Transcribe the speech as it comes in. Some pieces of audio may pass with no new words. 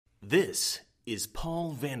This is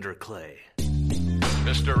Paul Vanderklay.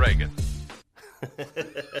 Mr. Reagan.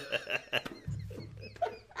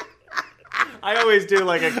 I always do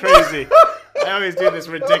like a crazy, I always do this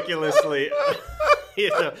ridiculously,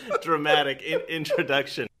 dramatic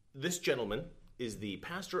introduction. This gentleman is the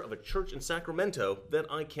pastor of a church in Sacramento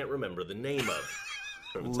that I can't remember the name of.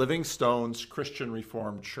 Livingstone's Christian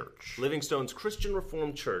Reformed Church. Livingstone's Christian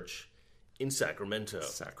Reformed Church in Sacramento.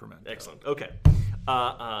 Excellent. Okay.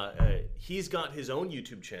 He's got his own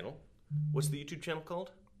YouTube channel. What's the YouTube channel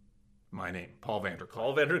called? My name, Paul Vanderklay.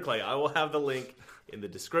 Paul Vanderklay. I will have the link in the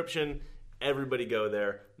description. Everybody go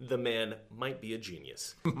there. The man might be a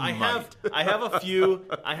genius. I have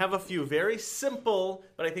a few very simple,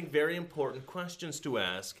 but I think very important questions to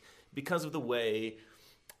ask because of the way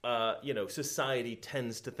society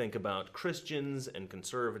tends to think about Christians and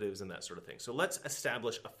conservatives and that sort of thing. So let's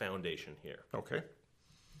establish a foundation here. Okay.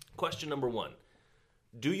 Question number 1.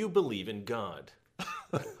 Do you believe in God?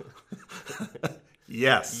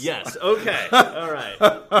 Yes. Yes. Okay. All right.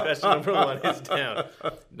 Question number 1 is down.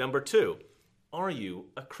 Number 2, are you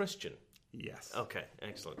a Christian? Yes. Okay.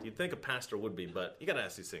 Excellent. You'd think a pastor would be, but you got to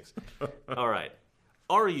ask these things. All right.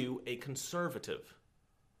 Are you a conservative?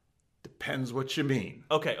 Depends what you mean.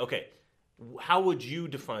 Okay. How would you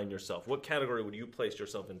define yourself? What category would you place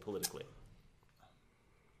yourself in politically?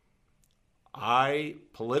 I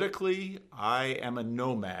am a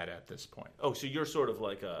nomad at this point. Oh, so you're sort of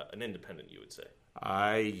like an independent, you would say.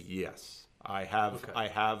 Yes. I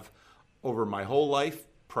have over my whole life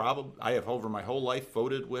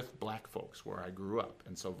voted with black folks where I grew up,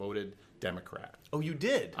 and so voted Democrat. Oh, you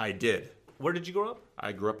did? I did. Where did you grow up?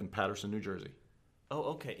 I grew up in Patterson, New Jersey.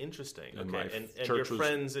 Oh, okay, interesting. And okay, and your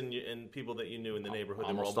friends and people that you knew in the neighborhood,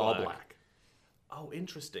 they were all black. Oh,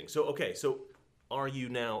 interesting. So are you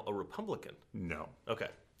now a Republican? No. Okay,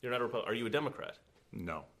 you're not a Republican. Are you a Democrat?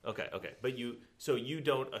 No. Okay. But you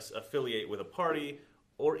don't affiliate with a party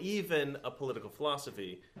or even a political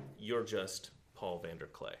philosophy. You're just Paul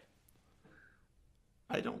Vanderklay.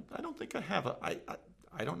 I don't think I have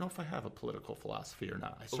I don't know if I have a political philosophy or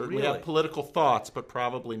not. I certainly really? have political thoughts, but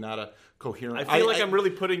probably not a coherent. I feel like I'm really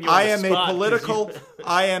putting you on the spot.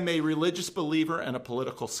 I am a religious believer and a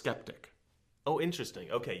political skeptic. Oh,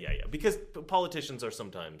 interesting. Okay, yeah. Because politicians are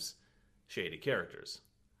sometimes shady characters.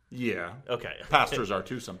 Yeah. Okay. Pastors are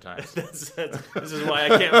too sometimes. This is why I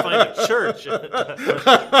can't find a church.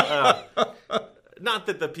 Not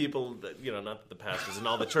that the people, not that the pastors and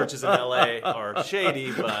all the churches in LA are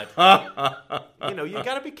shady, but, you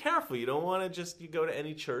got to be careful. You don't want to you go to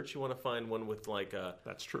any church. You want to find one with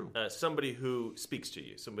That's true. Somebody who speaks to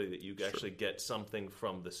you, somebody that you actually get something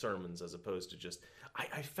from the sermons as opposed to just,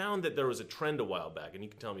 I found that there was a trend a while back, and you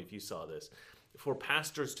can tell me if you saw this, for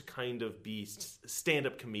pastors to kind of be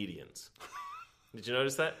stand-up comedians. Did you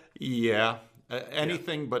notice that? Yeah.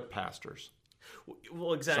 Anything but pastors.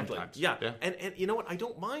 Well, exactly. Sometimes. Yeah. And you know what? I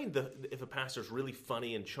don't mind if a pastor's really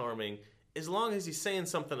funny and charming as long as he's saying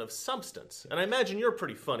something of substance. And I imagine you're a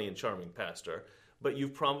pretty funny and charming pastor, but you're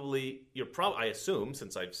probably, I assume,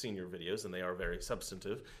 since I've seen your videos and they are very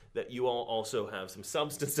substantive, that you all also have some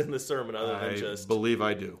substance in the sermon other than just... I believe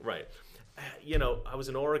I do. Right. I was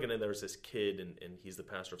in Oregon and there was this kid, and he's the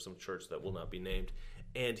pastor of some church that will not be named,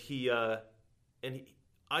 and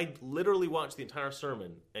I literally watched the entire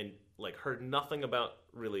sermon and heard nothing about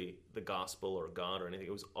really the gospel or God or anything.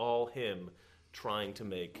 It was all him trying to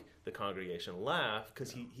make the congregation laugh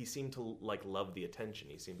because he seemed to love the attention.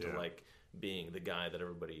 He seemed to like being the guy that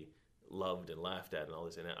everybody loved and laughed at and all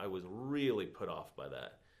this. And I was really put off by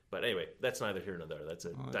that. But anyway, that's neither here nor there. That's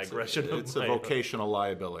a digression. It's a vocational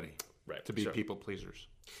liability, right? To be people pleasers.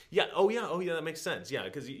 Yeah. Oh yeah. That makes sense. Yeah,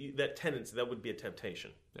 because that tendency, that would be a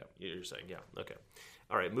temptation. Yeah. You're saying. Yeah. Okay.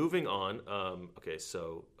 All right, moving on. All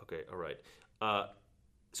right.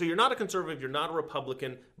 So you're not a conservative, you're not a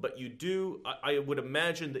Republican, but you do. I would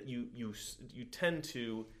imagine that you tend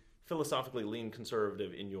to philosophically lean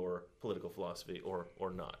conservative in your political philosophy, or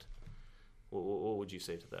not. What would you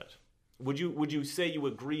say to that? Would you say you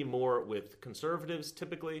agree more with conservatives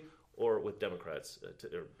typically, or with Democrats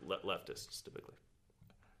or leftists typically?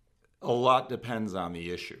 A lot depends on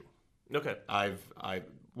the issue. Okay.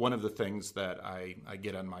 One of the things that I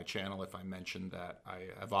get on my channel, if I mention that I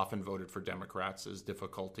have often voted for Democrats, is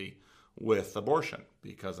difficulty with abortion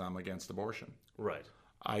because I'm against abortion. Right.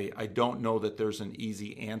 I don't know that there's an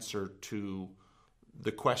easy answer to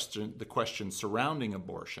the question surrounding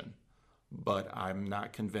abortion, but I'm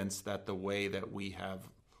not convinced that the way that we have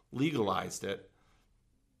legalized it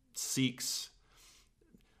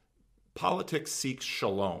politics seeks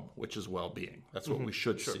shalom, which is well-being. That's what we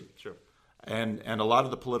should seek. Sure. And a lot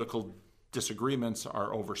of the political disagreements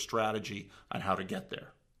are over strategy on how to get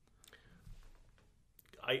there.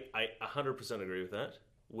 I 100% agree with that.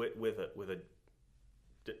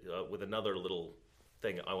 With another little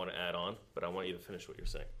thing I want to add on, but I want you to finish what you're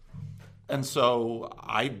saying. And so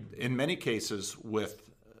in many cases with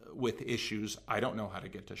issues, I don't know how to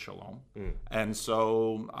get to shalom. And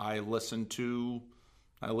so I listen to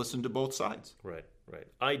both sides. Right.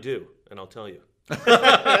 I do, and I'll tell you.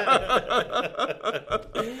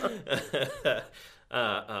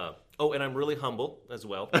 And I'm really humble as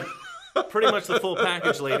well. Pretty much the full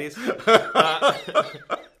package, ladies.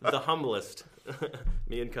 The humblest.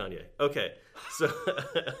 Me and Kanye. Okay, so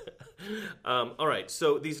all right.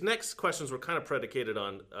 So these next questions were kind of predicated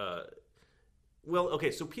on.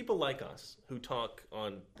 So people like us who talk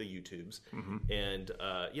on the YouTubes and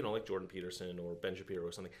like Jordan Peterson or Ben Shapiro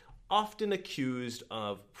or something, often accused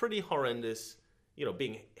of pretty horrendous,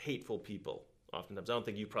 being hateful people. Oftentimes, I don't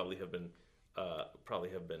think you probably have been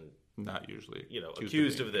Not usually,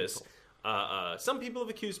 accused of this. Some people have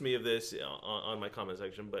accused me of this on my comment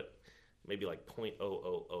section, but maybe like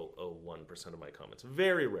 0.00001% of my comments.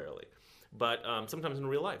 Very rarely. But sometimes in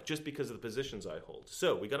real life, just because of the positions I hold.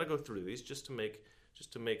 So we got to go through these just to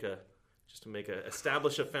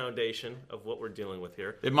establish a foundation of what we're dealing with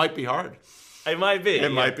here. It might be hard. It might be.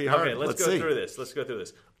 It might be hard. Okay, let's go through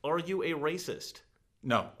this. Are you a racist?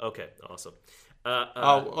 No. Okay, awesome.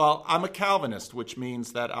 Well, I'm a Calvinist, which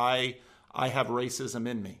means that I have racism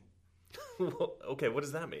in me. Okay, what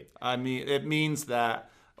does that mean? I mean, it means that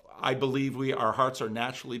I believe our hearts are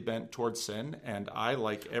naturally bent towards sin, and I,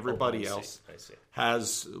 like everybody else,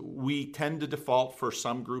 we tend to default for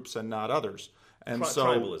some groups and not others. And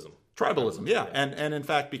Tribalism, yeah. And in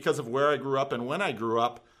fact, because of where I grew up and when I grew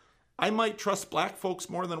up, I might trust black folks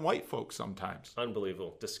more than white folks sometimes.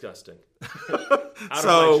 Unbelievable. Disgusting. Out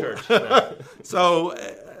of my church. No. So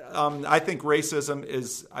I think racism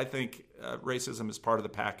is part of the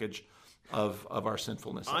package of our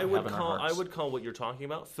sinfulness. I would call what you're talking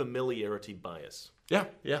about familiarity bias. Yeah.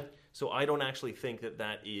 So I don't actually think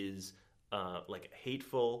that is like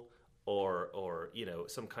hateful or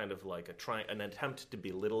some kind of like an attempt to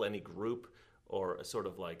belittle any group or a sort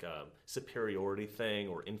of like a superiority thing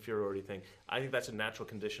or inferiority thing. I think that's a natural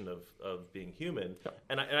condition of being human. Yeah.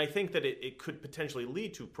 And I think that it could potentially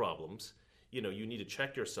lead to problems. You need to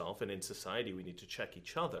check yourself, and in society we need to check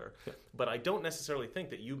each other. Yeah. But I don't necessarily think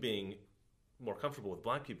that you being more comfortable with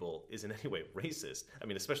black people is in any way racist. I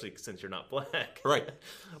mean, especially since you're not black. Right.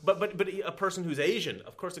 But a person who's Asian,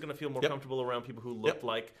 of course, they're going to feel more comfortable around people who look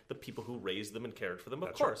like the people who raised them and cared for them.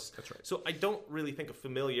 Of course. That's right. So I don't really think of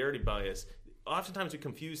familiarity bias. Oftentimes we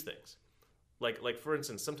confuse things. Like for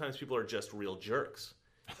instance, sometimes people are just real jerks.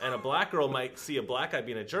 And a black girl might see a black guy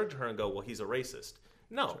being a jerk to her and go, well, he's a racist.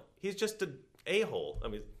 No, he's just an a-hole. I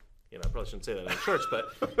mean, I probably shouldn't say that in church,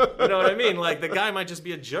 but you know what I mean? Like, the guy might just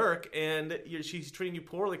be a jerk, and she's treating you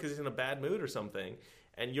poorly because he's in a bad mood or something,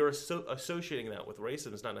 and you're associating that with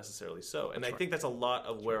racism. It's not necessarily so. And I think that's a lot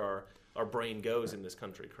of where our brain goes in this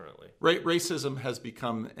country currently. Racism has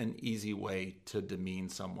become an easy way to demean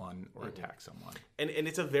someone or attack someone. And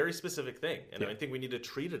it's a very specific thing, and I think we need to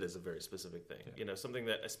treat it as a very specific thing. Yeah. Something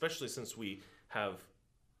that, especially since we have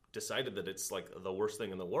decided that it's like the worst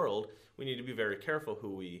thing in the world, we need to be very careful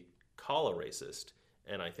who we call a racist,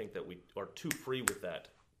 and I think that we are too free with that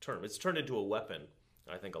term. It's turned into a weapon,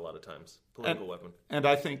 I think, a lot of times, political weapon. And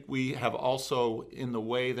I think we have also, in the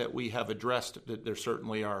way that we have addressed, that there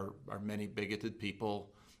certainly are many bigoted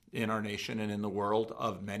people in our nation and in the world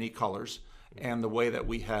of many colors, and the way that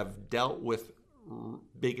we have dealt with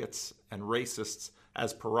bigots and racists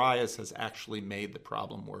as pariahs has actually made the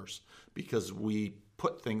problem worse, because we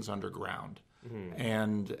put things underground. Mm-hmm.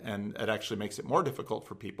 And it actually makes it more difficult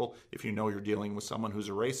for people if you know you're dealing with someone who's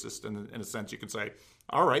a racist. And in a sense, you can say,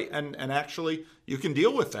 all right, and actually you can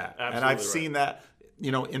deal with that. Absolutely. And I've seen that,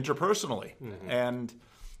 interpersonally. Mm-hmm.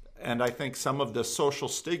 And I think some of the social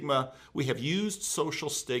stigma, we have used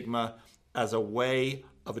social stigma as a way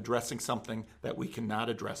of addressing something that we cannot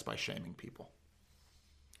address by shaming people.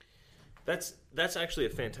 That's actually a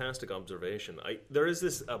fantastic observation. There is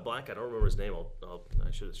this black guy, I don't remember his name.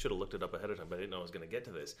 I should have looked it up ahead of time, but I didn't know I was going to get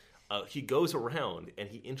to this. He goes around and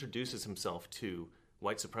he introduces himself to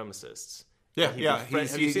white supremacists. Yeah, he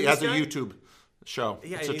has a YouTube show.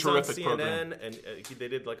 Yeah, it's a he's terrific on CNN, program. And they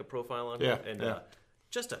did like a profile on him. And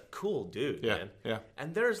just a cool dude, man. Yeah.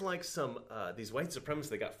 And there's like some these white supremacists.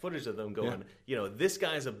 They got footage of them going, this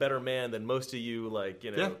guy's a better man than most of you,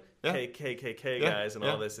 KKK guys and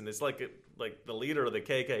all this. And it's like the leader of the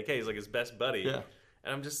KKK is like his best buddy. Yeah.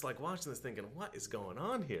 And I'm just like watching this thinking, what is going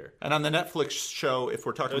on here? And on the Netflix show, if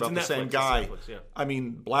we're talking It's about the Netflix, same it's guy, Netflix, yeah. I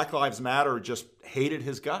mean, Black Lives Matter just hated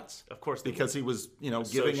his guts. Of course they because would. he was, giving up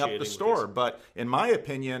Associating the with store. these- But in my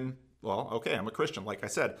opinion, well, okay, I'm a Christian. Like I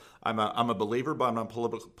said, I'm a believer, but I'm a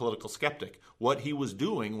political skeptic. What he was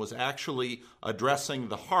doing was actually addressing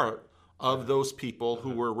the heart of those people who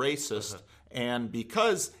were racist. And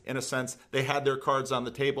because, in a sense, they had their cards on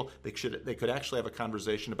the table, they could actually have a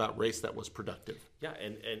conversation about race that was productive. Yeah,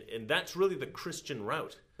 and that's really the Christian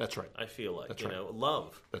route. That's right. I feel like, That's you right. know,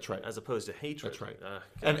 love. That's right. As opposed to hatred. That's right.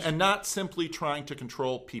 Gosh. And not simply trying to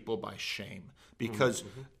control people by shame. Because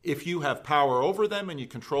Mm-hmm. if you have power over them and you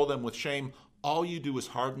control them with shame, all you do is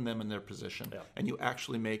harden them in their position. Yeah. And you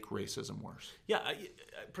actually make racism worse. Yeah,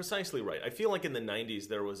 precisely right. I feel like in the 90s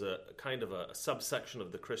there was a kind of a subsection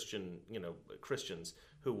of the Christians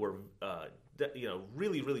who were,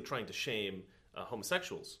 really, really trying to shame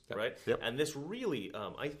homosexuals, right? Yep. And this really,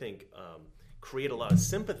 I think, created a lot of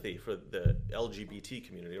sympathy for the LGBT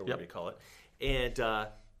community, or whatever you call it. And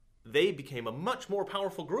they became a much more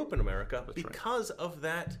powerful group in America because of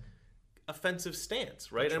that offensive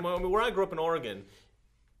stance, right? And I mean, where I grew up in Oregon,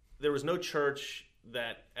 there was no church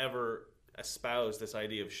that ever espoused this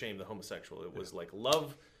idea of shame the homosexual. It was like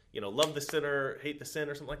love the sinner, hate the sin,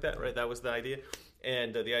 or something like that, right? That was the idea.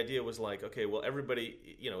 And the idea was like, okay, well, everybody,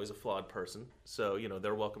 is a flawed person, so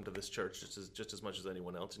they're welcome to this church just as much as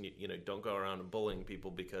anyone else. And you don't go around and bullying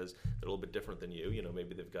people because they're a little bit different than you.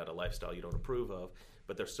 Maybe they've got a lifestyle you don't approve of,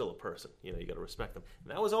 but they're still a person. You got to respect them.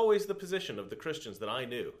 And that was always the position of the Christians that I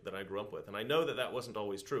knew, that I grew up with. And I know that wasn't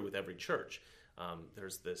always true with every church.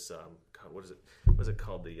 There's this, what is it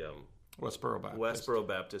called? The Westboro Baptist. Westboro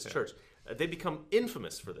Baptist Church. They become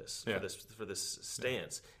infamous for this, Yeah. for this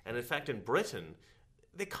stance. And in fact, in Britain,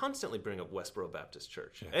 they constantly bring up Westboro Baptist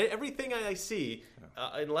Church. Yeah. Everything I see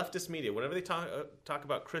in leftist media, whenever they talk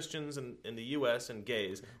about Christians in the U.S. and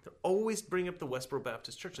gays, they always bring up the Westboro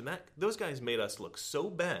Baptist Church. And those guys made us look so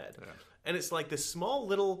bad. Yeah. And it's like this small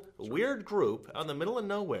little weird group out in the middle of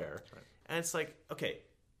nowhere. right. And it's like, okay,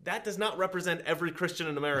 that does not represent every Christian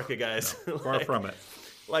in America, guys. Far from it.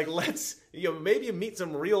 Like, let's maybe you meet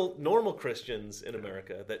some real normal Christians in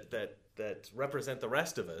America that represent the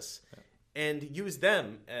rest of us, and use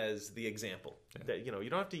them as the example. That you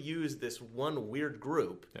don't have to use this one weird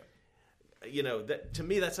group. That to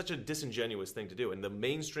me that's such a disingenuous thing to do, and the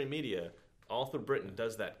mainstream media all through Britain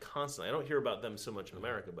does that constantly. I don't hear about them so much in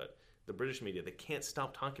America, but the British media, they can't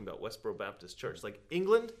stop talking about Westboro Baptist Church. Like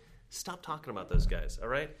England, stop talking about those guys. All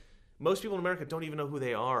right, most people in America don't even know who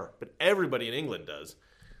they are, but everybody in England does.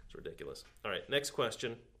 It's ridiculous. All right, next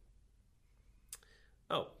question.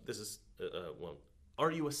 Oh, this is one.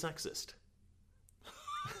 Are you a sexist?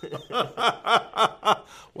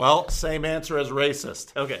 Well, same answer as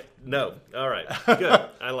racist. Okay, no. All right, good.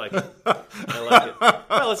 I like it.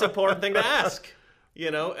 Well, it's an important thing to ask.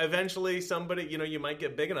 Eventually somebody, you might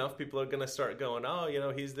get big enough, people are going to start going,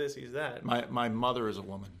 oh, he's this, he's that. My mother is a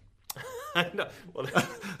woman. I know. Well,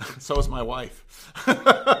 So is my wife.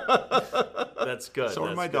 that's good. So are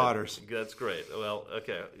That's my good. daughters. That's great. Well,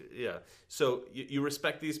 okay, yeah. So you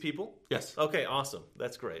respect these people? Yes. Okay, awesome.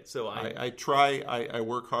 That's great. So I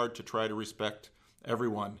work hard to try to respect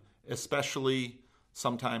everyone, especially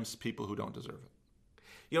sometimes people who don't deserve it.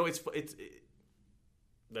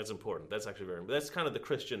 That's important. That's actually that's kind of the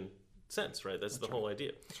Christian sense, right? That's the whole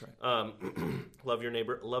idea. That's right. Love your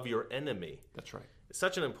neighbor, love your enemy. That's right. It's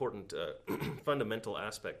such an important fundamental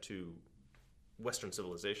aspect to Western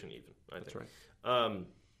civilization, even, I think. That's right.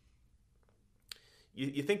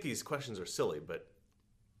 You think these questions are silly, but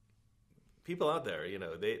people out there,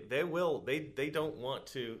 they don't want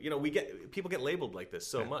to, people get labeled like this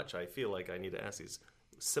so much. I feel like I need to ask these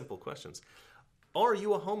simple questions. Are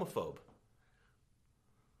you a homophobe?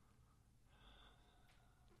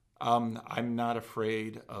 I'm not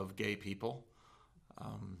afraid of gay people.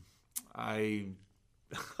 I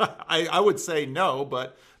would say no,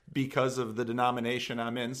 but because of the denomination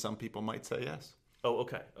I'm in, some people might say yes. Oh,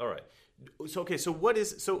 okay. All right. So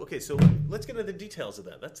let's get into the details of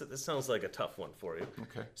that. That sounds like a tough one for you.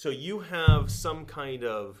 Okay. So you have some kind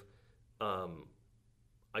of,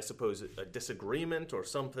 I suppose, a disagreement or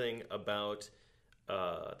something about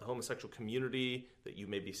the homosexual community that you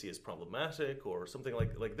maybe see as problematic or something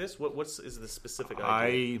like this? What is the specific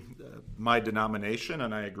idea? My denomination,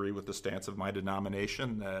 and I agree with the stance of my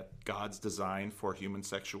denomination, that God's design for human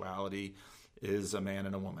sexuality is a man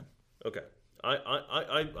and a woman. Okay.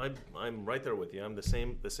 I'm right there with you. I'm the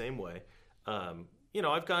same way.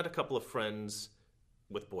 I've got a couple of friends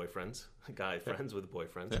with boyfriends, guy friends with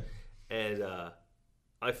boyfriends, and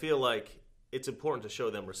I feel like it's important to show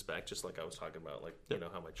them respect, just like I was talking about, like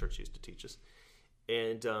how my church used to teach us.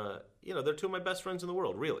 And they're two of my best friends in the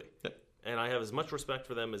world, really. Yep. And I have as much respect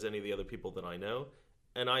for them as any of the other people that I know.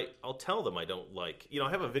 And I'll tell them I don't like. I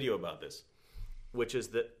have a video about this, which is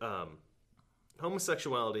that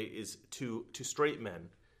homosexuality is to straight men.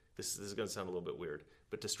 This is going to sound a little bit weird,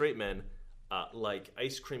 but to straight men, like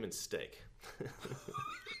ice cream and steak.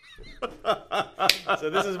 So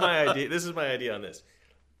this is my idea. This is my idea on this.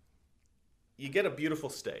 You get a beautiful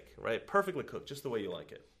steak, right? Perfectly cooked, just the way you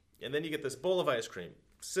like it. And then you get this bowl of ice cream.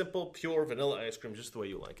 Simple, pure vanilla ice cream, just the way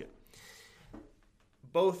you like it.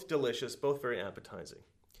 Both delicious, both very appetizing.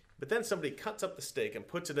 But then somebody cuts up the steak and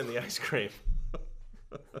puts it in the ice cream.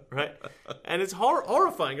 Right? And it's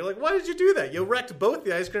horrifying. You're like, why did you do that? You wrecked both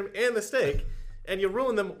the ice cream and the steak, and you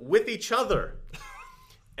ruined them with each other.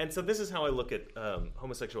 And so this is how I look at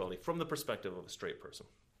homosexuality from the perspective of a straight person.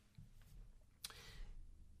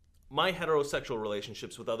 My heterosexual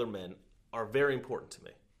relationships with other men are very important to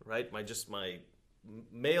me, right? My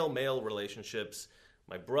male relationships,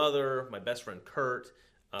 my brother, my best friend Kurt,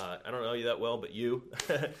 I don't know you that well, but you.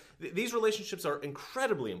 These relationships are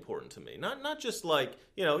incredibly important to me. Not just like,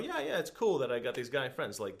 it's cool that I got these guy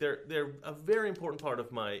friends. Like they're a very important part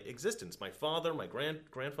of my existence. My father, my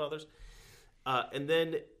grandfathers, and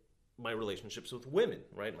then my relationships with women,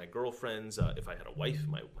 right? My girlfriends. If I had a wife,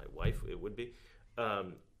 my wife, it would be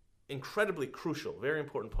incredibly crucial, very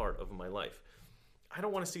important part of my life. I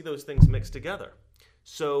don't want to see those things mixed together.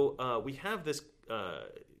 So we have this.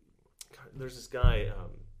 There's this guy.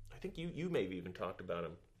 I think you maybe even talked about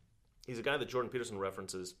him. He's a guy that Jordan Peterson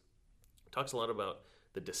references. Talks a lot about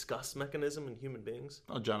the disgust mechanism in human beings.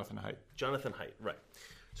 Oh, Jonathan Haidt. Jonathan Haidt, right.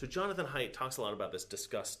 So Jonathan Haidt talks a lot about this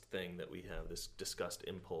disgust thing that we have, this disgust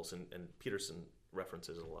impulse, and Peterson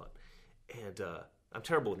references it a lot. And I'm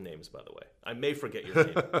terrible with names, by the way. I may forget your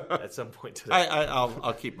name at some point today.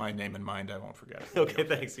 I'll keep my name in mind. I won't forget it. Okay,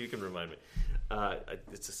 thanks. You can remind me.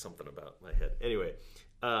 It's just something about my head. Anyway,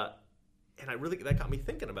 and that got me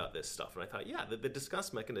thinking about this stuff. And I thought, the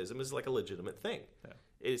disgust mechanism is like a legitimate thing. Yeah.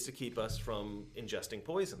 It's to keep us from ingesting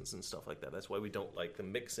poisons and stuff like that. That's why we don't like the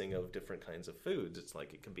mixing of different kinds of foods. It's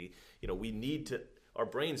like it can be, our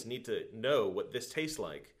brains need to know what this tastes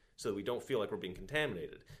like so that we don't feel like we're being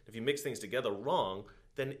contaminated. If you mix things together wrong,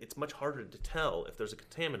 then it's much harder to tell if there's a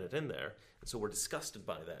contaminant in there. And so we're disgusted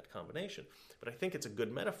by that combination. But I think it's a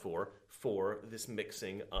good metaphor for this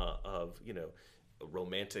mixing of,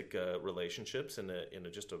 romantic relationships and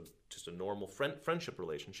just a normal friendship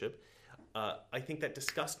relationship. I think that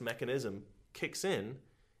disgust mechanism kicks in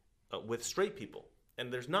with straight people.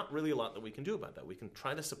 And there's not really a lot that we can do about that. We can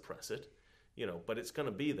try to suppress it, but it's going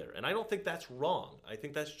to be there. And I don't think that's wrong. I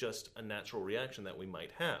think that's just a natural reaction that we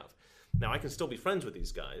might have. Now, I can still be friends with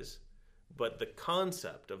these guys, but the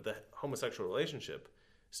concept of the homosexual relationship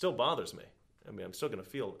still bothers me. I mean, I'm still going to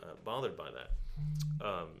feel bothered by that.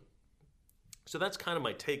 So that's kind of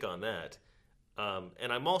my take on that.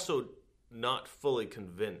 And I'm also not fully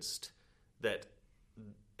convinced that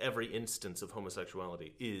every instance of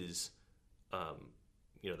homosexuality is,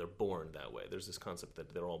 they're born that way. There's this concept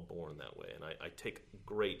that they're all born that way. And I take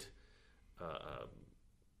great, I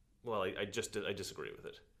disagree with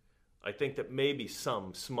it. I think that maybe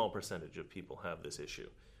some small percentage of people have this issue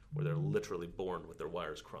where they're literally born with their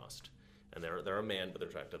wires crossed. And they're a man, but they're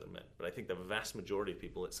attracted to other men. But I think the vast majority of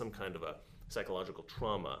people, it's some kind of a psychological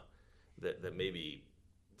trauma that maybe,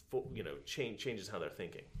 changes how they're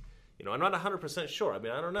thinking. I'm not 100% sure. I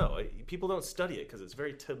mean, I don't know. People don't study it because it's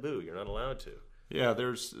very taboo. You're not allowed to. Yeah,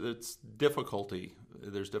 there's difficulty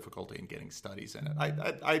in getting studies in it.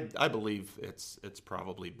 I believe it's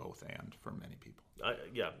probably both and for many people.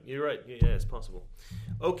 You're right. Yeah, it's possible.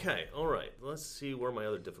 Okay, all right. Let's see where my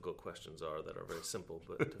other difficult questions are that are very simple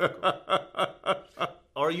but difficult.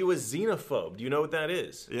 Are you a xenophobe? Do you know what that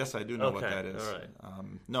is? Yes, I do know what that is. All right.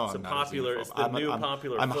 No, it's I'm not a xenophobe. It's the new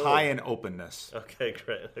popular. I'm high in openness. Okay,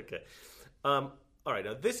 great. Okay. All right,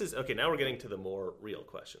 now this is okay. Now we're getting to the more real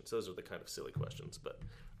questions. Those are the kind of silly questions, but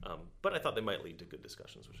I thought they might lead to good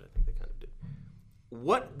discussions, which I think they kind of did.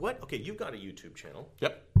 What? Okay, you've got a YouTube channel.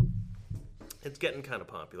 Yep. It's getting kind of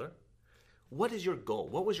popular. What is your goal?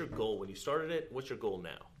 What was your goal when you started it? What's your goal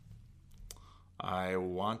now? I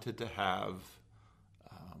wanted to have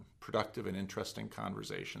productive and interesting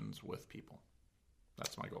conversations with people.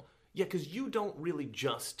 That's my goal. Yeah, because you don't really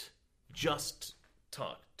just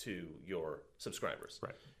talk to your subscribers.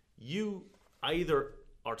 Right. You either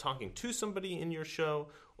are talking to somebody in your show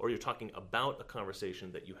or you're talking about a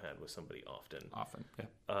conversation that you had with somebody often. Often,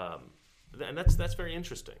 yeah. And that's very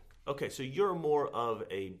interesting. Okay, so you're more of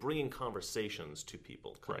a bringing conversations to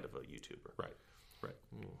people kind of a YouTuber. Right.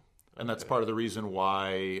 And that's part of the reason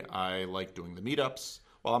why I like doing the meetups.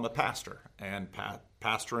 Well, I'm a pastor, and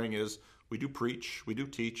pastoring is we do preach, we do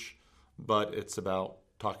teach, but it's about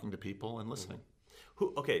talking to people and listening.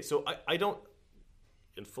 Okay, so I don't,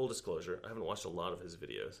 in full disclosure, I haven't watched a lot of his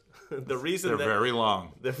videos. They're very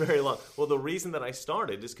long. They're very long. Well, the reason that I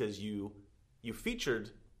started is because you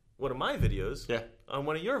featured one of my videos on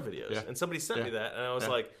one of your videos, and somebody sent me that, and I was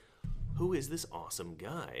like, who is this awesome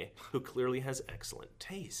guy who clearly has excellent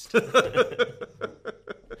taste?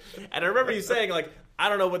 And I remember you saying, like, I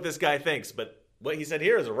don't know what this guy thinks, but what he said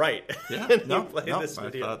here is right. Yeah, this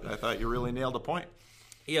video. I thought you really nailed the point.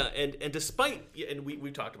 Yeah, and despite, and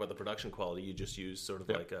we talked about the production quality, you just use sort of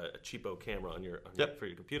like a cheapo camera for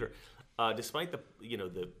your computer. Despite the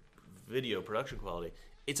video production quality,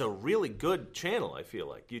 it's a really good channel, I feel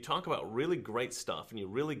like. You talk about really great stuff, and you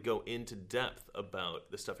really go into depth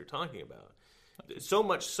about the stuff you're talking about. So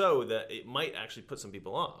much so that it might actually put some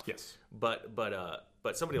people off. Yes. But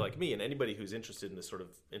somebody like me and anybody who's interested in this sort of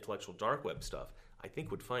intellectual dark web stuff, I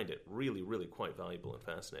think would find it really, really quite valuable and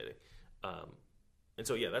fascinating. And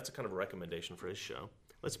so, that's a kind of a recommendation for his show.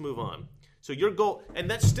 Let's move on. So your goal, and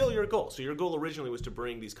that's still your goal. So your goal originally was to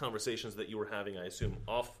bring these conversations that you were having, I assume,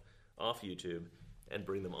 off YouTube and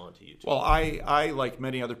bring them onto YouTube. Well, I, like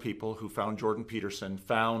many other people who found Jordan Peterson,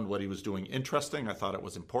 found what he was doing interesting. I thought it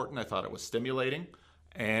was important. I thought it was stimulating.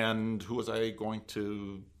 And who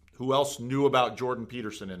else knew about Jordan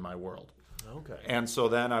Peterson in my world? Okay. And so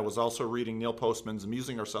then I was also reading Neil Postman's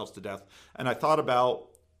Amusing Ourselves to Death. And I thought about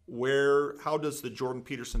how does the Jordan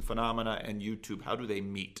Peterson phenomena and YouTube, how do they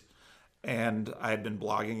meet? And I had been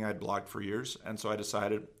blogging. I'd blogged for years. And so I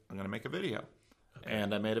decided I'm going to make a video. Okay.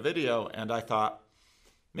 And I made a video, and I thought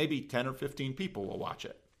maybe 10 or 15 people will watch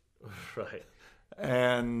it. Right.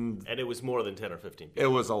 And it was more than 10 or 15 people. It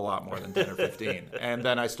was a lot more than 10 or 15. And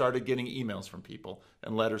then I started getting emails from people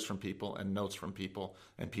and letters from people and notes from people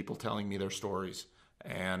and people telling me their stories.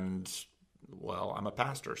 And, well, I'm a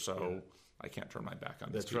pastor, so I can't turn my back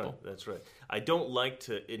on these people. That's right. I don't like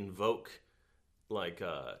to invoke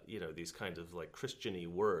these kinds of like Christian-y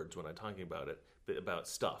words when I'm talking about it, about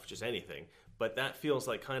stuff, just anything. But that feels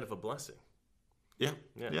like kind of a blessing. Yeah.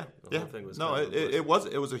 The whole thing was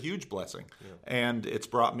it was a huge blessing, and it's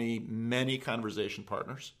brought me many conversation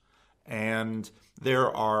partners, and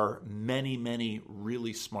there are many, many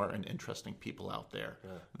really smart and interesting people out there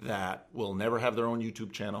that will never have their own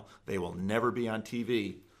YouTube channel. They will never be on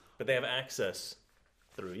TV, but they have access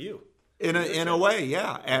through you. In a way,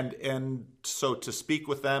 yeah, and so to speak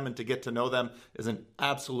with them and to get to know them is an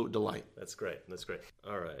absolute delight. That's great.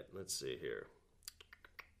 All right, let's see here.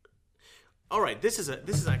 All right, this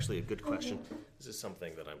is actually a good question. This is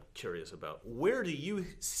something that I'm curious about. Where do you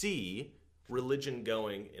see religion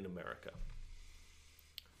going in America?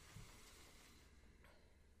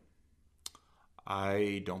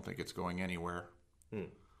 I don't think it's going anywhere.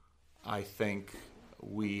 I think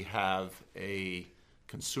we have a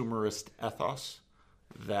consumerist ethos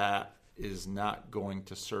that is not going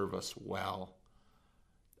to serve us well.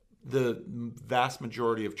 The vast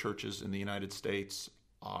majority of churches in the United States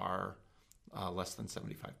are less than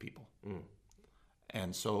 75 people.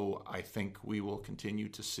 And so I think we will continue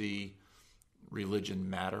to see religion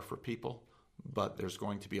matter for people, but there's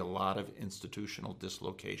going to be a lot of institutional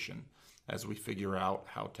dislocation as we figure out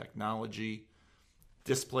how technology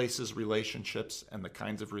displaces relationships and the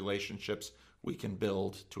kinds of relationships we can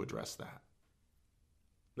build to address that.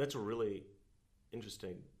 That's a really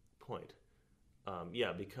interesting point.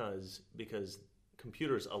 Because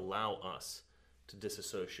computers allow us to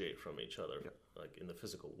disassociate from each other, like in the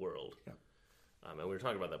physical world. And we were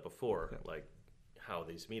talking about that before, like how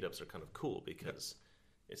these meetups are kind of cool because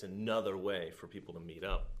it's another way for people to meet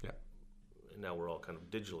up. And now we're all kind of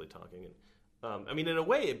digitally talking. And in a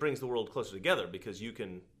way, it brings the world closer together because you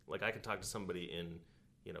can, like, I can talk to somebody in,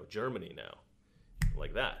 Germany now,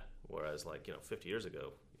 like that. Whereas, 50 years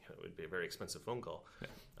ago, it would be a very expensive phone call,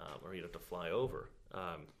 or you'd have to fly over.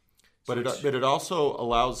 But it also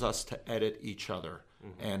allows us to edit each other.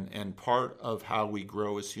 And part of how we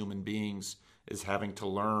grow as human beings is having to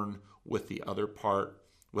learn with the other part,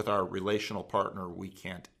 with our relational partner, we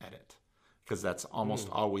can't edit. Because that's almost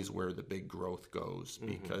always where the big growth goes.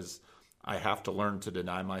 Because I have to learn to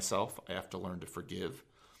deny myself. I have to learn to forgive.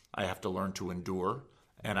 I have to learn to endure.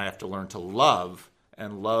 And I have to learn to love.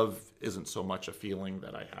 And love isn't so much a feeling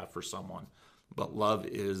that I have for someone, but love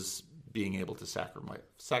is being able to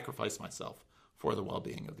sacrifice myself for the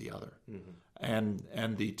well-being of the other. And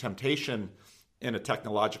the temptation in a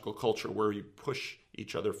technological culture where you push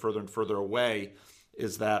each other further and further away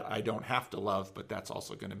is that I don't have to love, but that's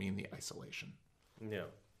also going to mean the isolation.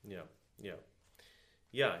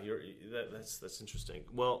 Yeah, that's interesting.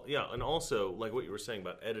 Well, yeah, and also like what you were saying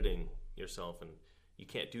about editing yourself, and you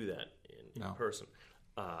can't do that in person.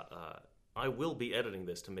 I will be editing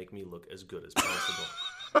this to make me look as good as possible.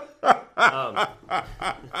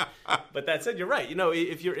 But that said, you're right. You know,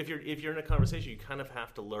 if you're in a conversation, you kind of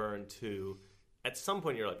have to learn to, at some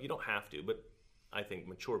point in your life, you don't have to, but I think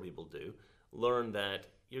mature people do, learn that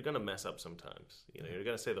you're going to mess up sometimes. You know, you're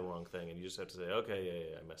going to say the wrong thing, and you just have to say, okay,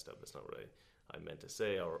 yeah, I messed up. That's not what I meant to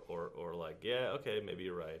say, or like, yeah, okay, maybe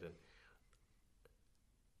you're right. And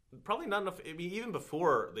probably not enough. I mean, even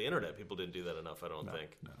before the internet, people didn't do that enough, I don't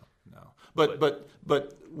think. No.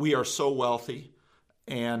 But we are so wealthy,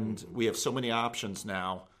 and we have so many options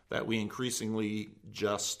now that we increasingly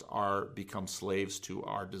just become slaves to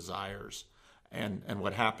our desires. And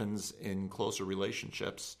what happens in closer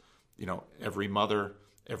relationships, you know, every mother,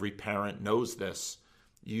 every parent knows this.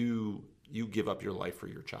 You give up your life for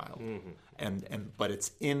your child. Mm-hmm. But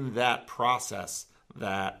it's in that process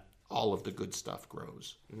that all of the good stuff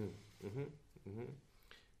grows. Mm-hmm. Mm-hmm.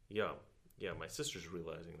 Yeah, my sister's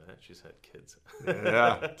realizing that. She's had kids.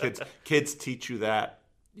 Yeah, kids teach you that.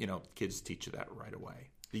 You know, kids teach you that right away.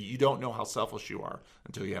 You don't know how selfish you are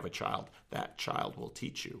until you have a child. That child will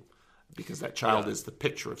teach you, because that child is the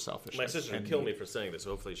picture of selfishness. My sister would kill me for saying this.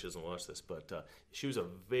 Hopefully she doesn't watch this. But she was a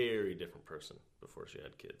very different person before she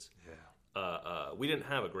had kids. Yeah. We didn't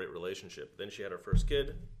have a great relationship. Then she had her first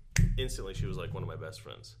kid. Instantly, she was like one of my best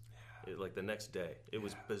friends. Yeah. Like the next day. It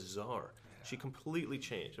was bizarre. Yeah. She completely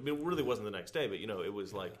changed. I mean, it really wasn't the next day, but, you know, it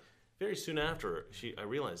was like very soon after I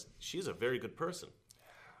realized she's a very good person.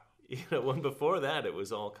 You know, when before that it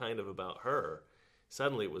was all kind of about her,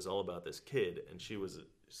 suddenly it was all about this kid, and she was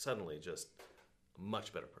suddenly just a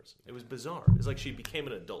much better person. It was bizarre. It's like she became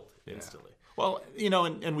an adult instantly. Well, you know,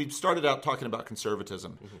 and we started out talking about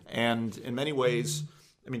conservatism, and in many ways,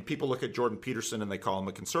 I mean, people look at Jordan Peterson and they call him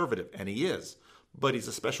a conservative, and he is, but he's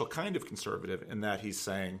a special kind of conservative in that he's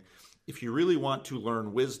saying, if you really want to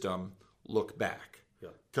learn wisdom, look back.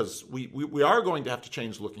 Because we are going to have to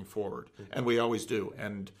change looking forward, and we always do.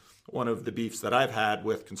 And one of the beefs that I've had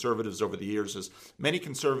with conservatives over the years is many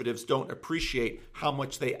conservatives don't appreciate how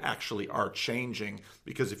much they actually are changing.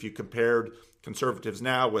 Because if you compared conservatives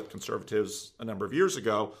now with conservatives a number of years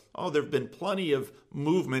ago, there have been plenty of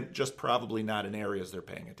movement, just probably not in areas they're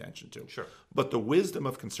paying attention to. Sure. But the wisdom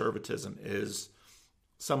of conservatism is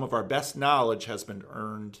some of our best knowledge has been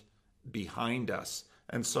earned behind us.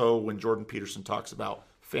 And so when Jordan Peterson talks about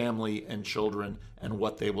family and children and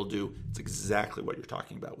what they will do, it's exactly what you're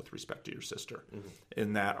talking about with respect to your sister.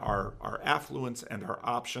 In that our affluence and our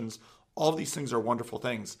options, all of these things are wonderful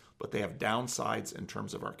things, but they have downsides in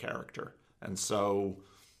terms of our character. And so,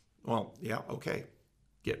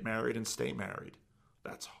 get married and stay married.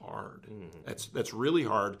 That's hard. That's really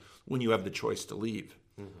hard when you have the choice to leave.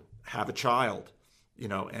 Have a child, you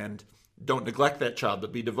know, and don't neglect that child,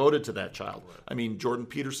 but be devoted to that child. Right. I mean, Jordan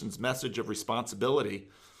Peterson's message of responsibility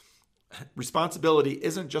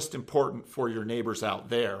isn't just important for your neighbors out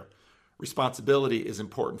there. Responsibility is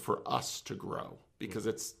important for us to grow, because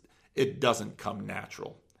it doesn't come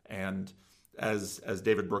natural. And as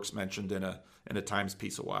David Brooks mentioned in a Times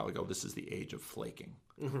piece a while ago, this is the age of flaking,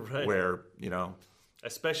 right? Where, you know,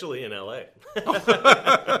 especially in LA.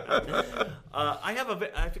 I have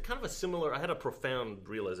kind of a similar. I had a profound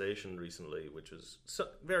realization recently, which was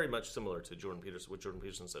very much similar to what Jordan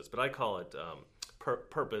Peterson says, but I call it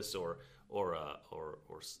purpose or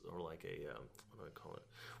like a what do I call it?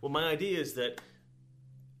 Well, my idea is that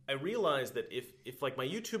I realized that if like my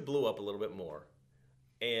YouTube blew up a little bit more,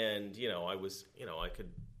 and I could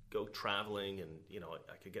go traveling, and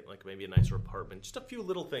I could get like maybe a nicer apartment, just a few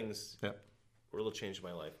little things. Yep. Really changed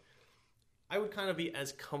my life. I would kind of be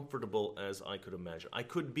as comfortable as I could imagine. I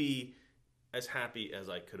could be as happy as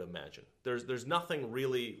I could imagine. There's nothing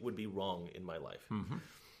really would be wrong in my life.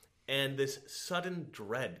 And this sudden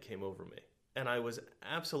dread came over me, and I was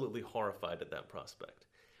absolutely horrified at that prospect.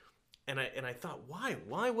 And I thought,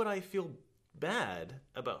 why would I feel bad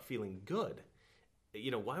about feeling good?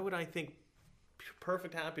 You know, why would I think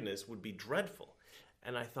perfect happiness would be dreadful?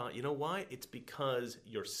 And I thought, you know why? It's because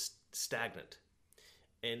you're stagnant.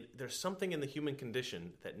 And there's something in the human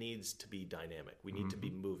condition that needs to be dynamic. We need to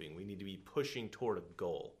be moving. We need to be pushing toward a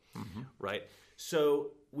goal, right?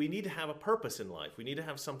 So we need to have a purpose in life. We need to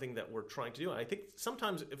have something that we're trying to do. And I think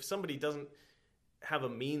sometimes if somebody doesn't have a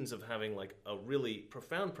means of having like a really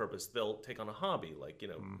profound purpose, they'll take on a hobby. Like,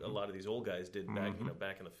 a lot of these old guys did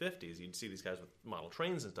back in the 50s. You'd see these guys with model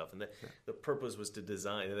trains and stuff. And the purpose was to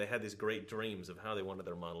design. And they had these great dreams of how they wanted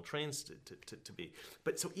their model trains to be.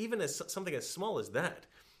 But so even as something as small as that,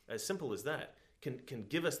 as simple as that, can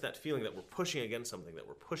give us that feeling that we're pushing against something, that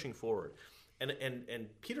we're pushing forward. And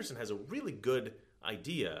Peterson has a really good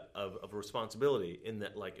idea of responsibility in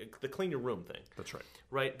that, like the clean your room thing. That's right.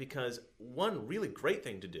 Right? Because one really great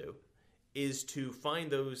thing to do is to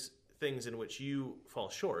find those things in which you fall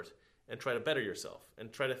short and try to better yourself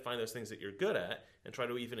and try to find those things that you're good at and try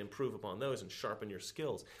to even improve upon those and sharpen your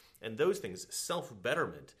skills. And those things,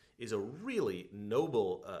 self-betterment, is a really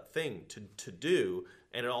noble thing to do,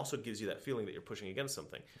 and it also gives you that feeling that you're pushing against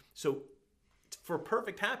something. So for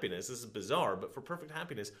perfect happiness, this is bizarre, but for perfect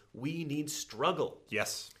happiness, we need struggle.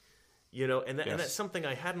 Yes. You know, and that's something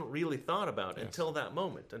I hadn't really thought about until that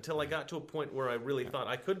moment, until I got to a point where I really thought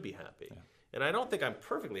I could be happy. Yeah. And I don't think I'm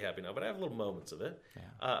perfectly happy now, but I have little moments of it.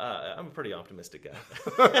 Yeah. I'm a pretty optimistic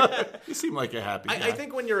guy. You seem like a happy guy. I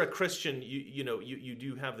think when you're a Christian, you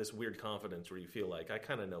do have this weird confidence where you feel like I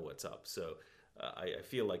kind of know what's up. So I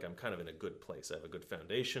feel like I'm kind of in a good place. I have a good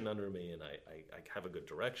foundation under me, and I have a good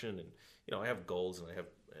direction, and I have goals, and I have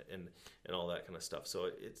and all that kind of stuff. So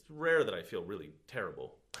it's rare that I feel really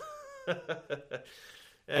terrible.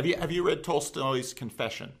 Have you read Tolstoy's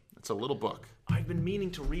Confession? It's a little book. I've been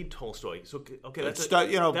meaning to read Tolstoy. So okay, that's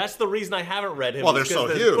the reason I haven't read him. Well, they're so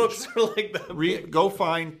huge. Books are like that. Go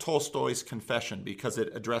find Tolstoy's Confession, because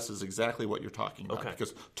it addresses exactly what you're talking about. Okay.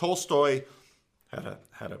 Because Tolstoy had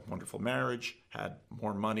a wonderful marriage, had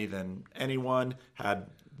more money than anyone, had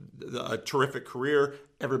a terrific career.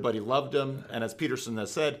 Everybody loved him, and as Peterson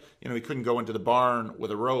has said, he couldn't go into the barn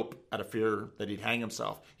with a rope out of fear that he'd hang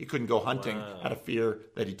himself. He couldn't go hunting out of fear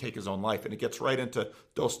that he'd take his own life. And it gets right into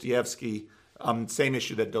Dostoevsky, same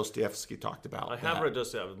issue that Dostoevsky talked about. I have read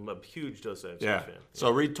Dostoevsky. I'm a huge Dostoevsky fan. Yeah.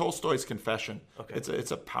 So read Tolstoy's Confession. Okay.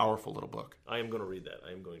 It's a powerful little book. I am going to read that.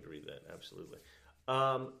 Absolutely.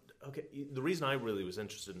 Okay, the reason I really was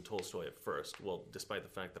interested in Tolstoy at first, well, despite the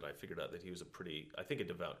fact that I figured out that he was a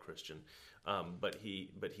devout Christian, but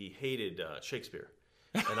he hated Shakespeare,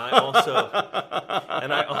 and I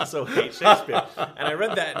also hate Shakespeare. And I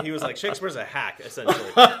read that, and he was like, Shakespeare's a hack,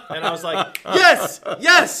 essentially. And I was like,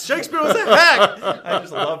 yes, Shakespeare was a hack. I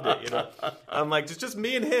just loved it, I'm like, it's just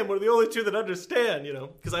me and him. We're the only two that understand,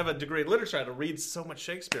 because I have a degree in literature. I had to read so much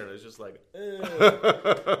Shakespeare, and I was just like,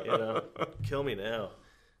 kill me now.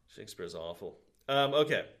 Shakespeare's awful.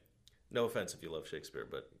 Okay. No offense if you love Shakespeare,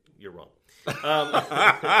 but you're wrong.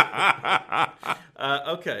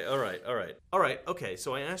 Okay. All right. Okay.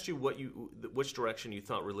 So I asked you which direction you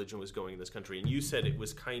thought religion was going in this country, and you said it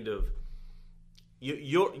was kind of.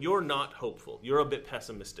 You're not hopeful. You're a bit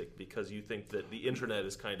pessimistic because you think that the internet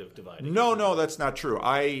is kind of dividing. No, that's not true.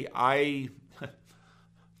 I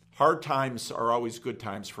hard times are always good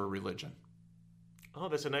times for religion. Oh,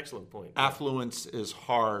 that's an excellent point. Affluence is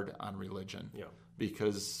hard on religion,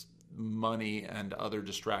 because money and other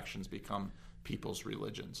distractions become people's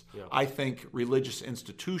religions. Yeah. I think religious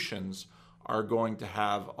institutions are going to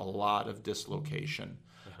have a lot of dislocation.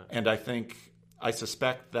 And I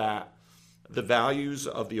suspect that the values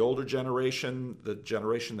of the older generation, the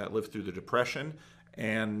generation that lived through the Depression,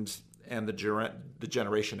 and the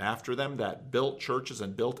generation after them that built churches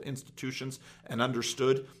and built institutions and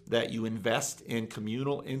understood that you invest in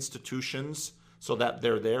communal institutions so that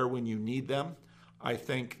they're there when you need them. I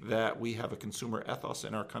think that we have a consumer ethos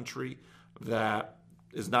in our country that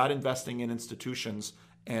is not investing in institutions,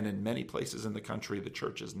 and in many places in the country, the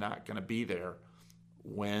church is not going to be there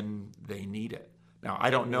when they need it. Now, I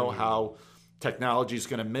don't know how technology is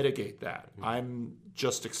going to mitigate that. I'm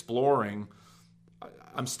just exploring.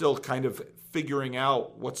 I'm still kind of figuring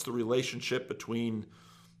out what's the relationship between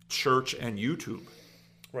church and YouTube.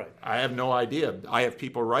 Right. I have no idea. I have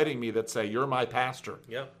people writing me that say, "You're my pastor."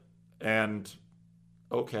 Yeah. And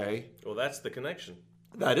okay. Well, that's the connection.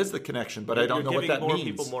 That is the connection, but I don't know what that means. You're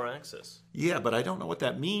giving more people more access. Yeah, but I don't know what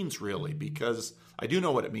that means really, because I do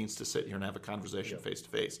know what it means to sit here and have a conversation face to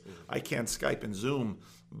face. I can Skype and Zoom,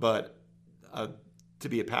 but to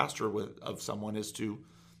be a pastor of someone is to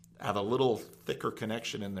have a little thicker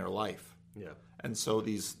connection in their life. Yeah. And so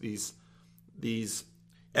these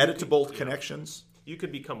editable connections. You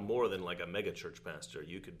could become more than like a mega church pastor.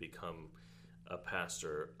 You could become a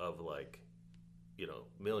pastor of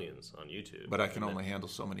millions on YouTube. But I can only handle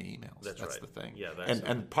so many emails. That's right. The thing. Yeah,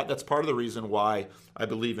 that's part of the reason why I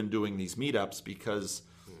believe in doing these meetups, because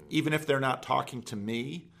even if they're not talking to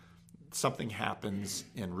me, something happens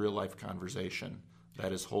in real life conversation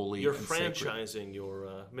that is holy. You're and franchising sacred.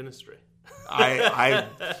 your ministry. I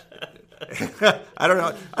don't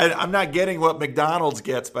know. I'm not getting what McDonald's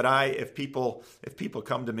gets, but if people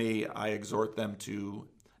come to me, I exhort them to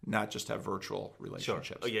not just have virtual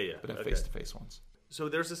relationships, but have face-to-face ones. So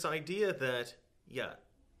there's this idea that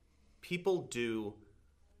people do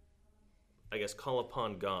I guess, call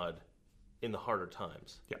upon God in the harder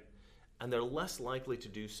times. Yeah. And they're less likely to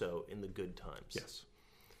do so in the good times. Yes.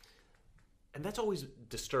 And that's always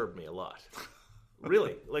disturbed me a lot.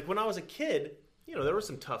 Really. Like when I was a kid, there were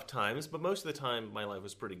some tough times, but most of the time my life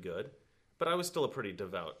was pretty good. But I was still a pretty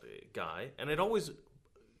devout guy. And it always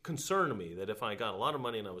concerned me that if I got a lot of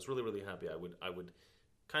money and I was really, really happy, I would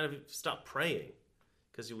kind of stop praying.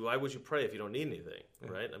 Because why would you pray if you don't need anything,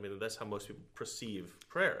 right? I mean, that's how most people perceive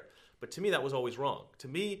prayer. But to me, that was always wrong. To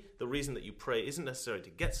me, the reason that you pray isn't necessarily to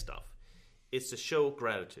get stuff. It's to show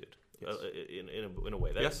gratitude in a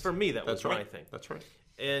way. For me, that was my thing. That's right.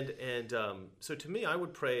 And so to me, I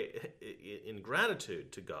would pray in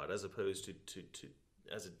gratitude to God as opposed to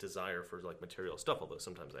as a desire for like material stuff. Although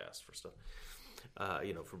sometimes I ask for stuff,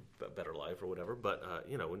 for a better life or whatever. But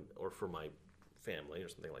or for my family or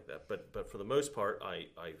something like that. But for the most part,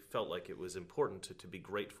 I felt like it was important to be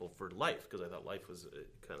grateful for life because I thought life was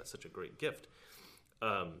kind of such a great gift.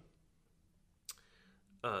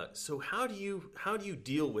 So how do you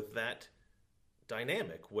deal with that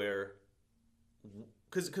dynamic where,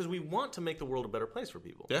 because we want to make the world a better place for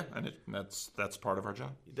people. Yeah, and that's part of our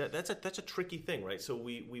job. That's a tricky thing, right? So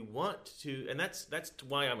we want to, and that's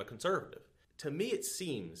why I'm a conservative. To me, it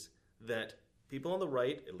seems that people on the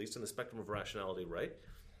right, at least in the spectrum of rationality, right,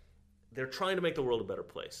 they're trying to make the world a better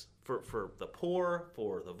place for the poor,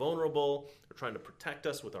 for the vulnerable. They're trying to protect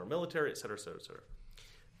us with our military, et cetera, et cetera, et cetera.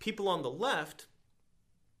 People on the left,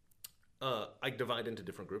 I divide into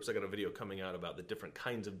different groups. I got a video coming out about the different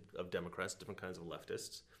kinds of Democrats, different kinds of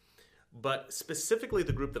leftists. But specifically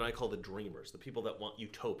the group that I call the dreamers, the people that want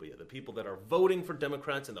utopia, the people that are voting for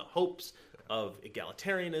Democrats in the hopes of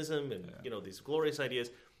egalitarianism and these glorious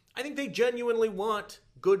ideas. I think they genuinely want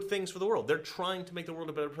good things for the world. They're trying to make the world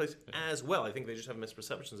a better place as well. I think they just have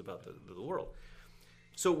misperceptions about the world.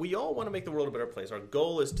 So we all want to make the world a better place. Our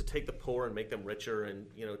goal is to take the poor and make them richer and,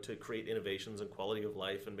 to create innovations and quality of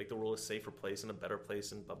life and make the world a safer place and a better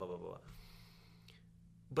place and blah, blah, blah, blah.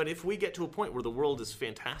 But if we get to a point where the world is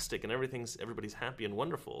fantastic and everybody's happy and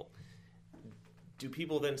wonderful, do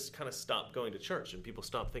people then kind of stop going to church and people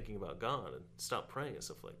stop thinking about God and stop praying and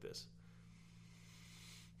stuff like this?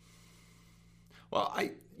 Well,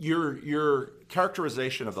 your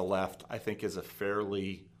characterization of the left, I think, is a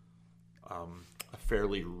fairly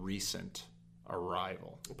recent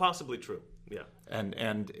arrival. Possibly true. Yeah.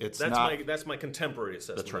 And it's that's my contemporary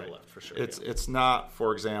assessment of the left for sure. It's not,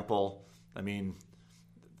 for example, I mean,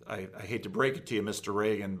 I hate to break it to you, Mr.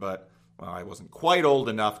 Reagan, but I wasn't quite old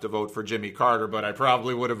enough to vote for Jimmy Carter, but I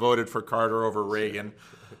probably would have voted for Carter over Reagan.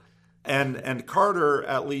 And Carter,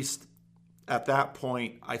 at least at that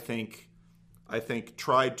point, I think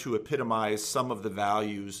tried to epitomize some of the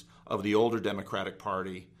values of the older Democratic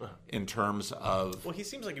Party in terms of. Well, he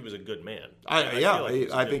seems like he was a good man.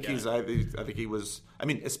 I think he was. I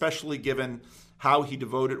mean, especially given how he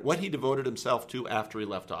devoted himself to after he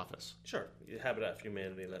left office. Sure, Habitat for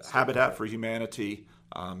Humanity. Habitat for Humanity,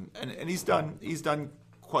 and he's done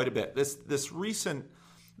quite a bit. This recent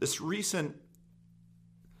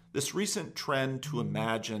trend to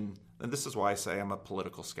imagine, and this is why I say I'm a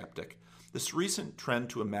political skeptic. This recent trend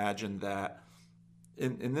to imagine that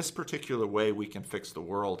in this particular way we can fix the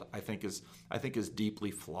world, I think is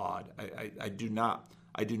deeply flawed. I do not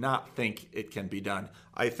think it can be done.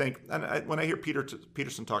 I think, when I hear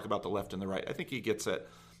Peterson talk about the left and the right, I think he gets it.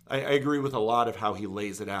 I agree with a lot of how he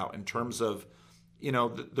lays it out in terms of,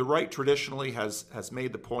 the right traditionally has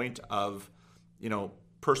made the point of,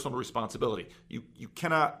 personal responsibility. You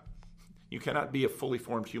cannot be a fully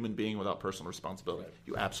formed human being without personal responsibility. Right.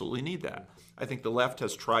 You absolutely need that. I think the left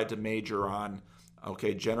has tried to major on,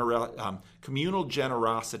 communal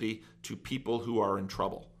generosity to people who are in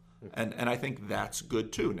trouble. And I think that's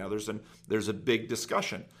good too. Now there's a big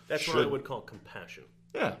discussion. That's what I would call compassion.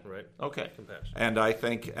 Yeah. Right. Okay. Compassion. And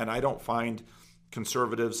I don't find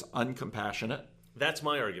conservatives uncompassionate. That's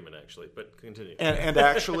my argument, actually. But continue. And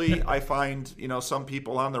actually, I find some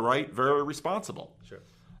people on the right very responsible. Sure.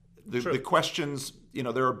 The questions,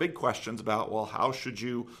 there are big questions about, well, how should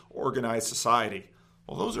you organize society?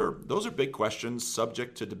 Well, those are big questions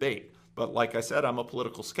subject to debate. But like I said, I'm a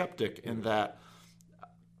political skeptic in that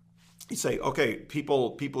you say, okay,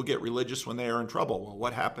 people get religious when they are in trouble. Well,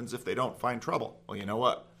 what happens if they don't find trouble? Well, you know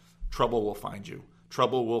what? Trouble will find you.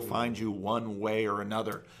 Trouble will find you one way or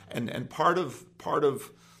another. And part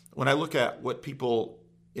of when I look at what people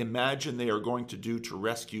imagine they are going to do to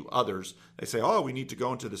rescue others, they say, oh, we need to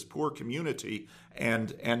go into this poor community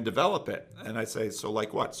and develop it. And I say, so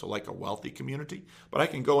like what? So like a wealthy community? But I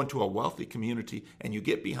can go into a wealthy community and you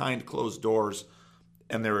get behind closed doors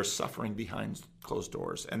and there is suffering behind closed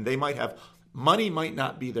doors. And they money might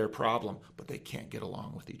not be their problem, but they can't get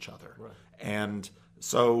along with each other. Right. And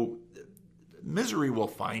so misery will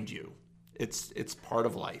find you. It's part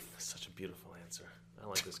of life. Such a beautiful answer. I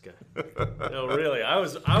like this guy. No, really. I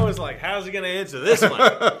was like, how's he going to answer this one?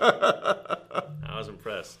 I was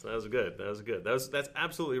impressed. That was good. That's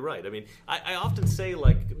absolutely right. I mean, I often say,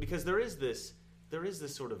 like, because there is this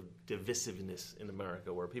sort of divisiveness in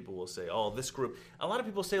America where people will say, oh, this group. A lot of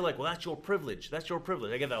people say, like, well, that's your privilege. That's your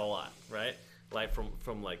privilege. I get that a lot, right? Like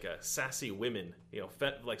from like sassy women,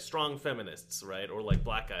 like strong feminists, right? Or like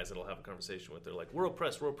black guys that I'll have a conversation with. They're like, we're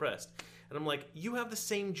oppressed. And I'm like, you have the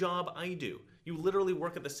same job I do. You literally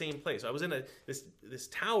work at the same place. I was in this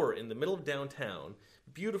tower in the middle of downtown,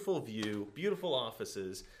 beautiful view, beautiful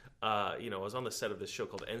offices. I was on the set of this show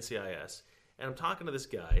called NCIS, and I'm talking to this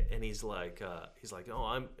guy, and he's like,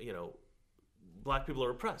 oh, black people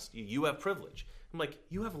are oppressed. You have privilege. I'm like,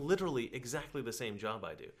 you have literally exactly the same job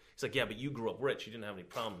I do. He's like, yeah, but you grew up rich. You didn't have any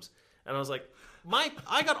problems. And I was like,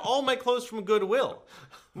 I got all my clothes from Goodwill.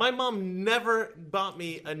 My mom never bought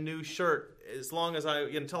me a new shirt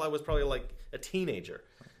until I was probably like a teenager.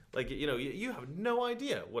 Like, you have no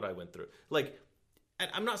idea what I went through. Like, and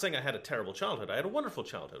I'm not saying I had a terrible childhood. I had a wonderful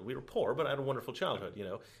childhood. We were poor, but I had a wonderful childhood,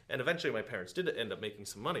 And eventually my parents did end up making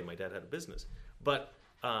some money. My dad had a business. But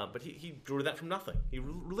he grew that from nothing. He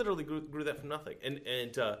literally grew that from nothing.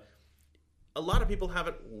 And a lot of people have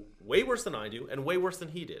it way worse than I do and way worse than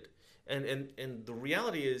he did. And the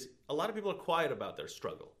reality is a lot of people are quiet about their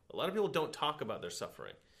struggle. A lot of people don't talk about their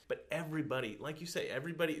suffering. But everybody, like you say,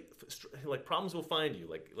 like problems will find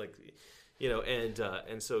you.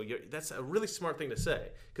 And so that's a really smart thing to say.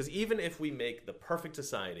 Because even if we make the perfect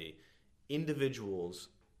society, individuals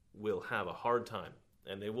will have a hard time.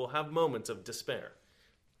 And they will have moments of despair.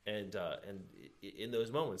 And in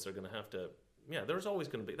those moments, they're going to have to, there's always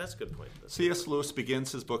going to be, that's a good point. C.S. Lewis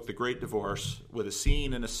begins his book, The Great Divorce, with a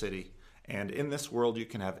scene in a city. And in this world, you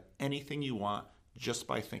can have anything you want just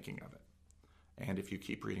by thinking of it. And if you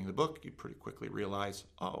keep reading the book, you pretty quickly realize,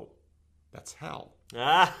 oh, that's hell.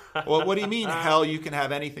 Well, what do you mean, hell? You can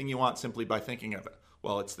have anything you want simply by thinking of it.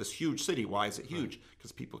 Well, it's this huge city. Why is it huge?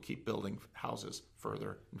 Because people keep building houses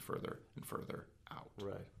further and further and further out.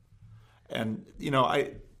 Right. And,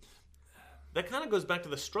 that kind of goes back to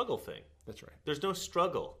the struggle thing. That's right. There's no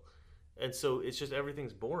struggle. And so it's just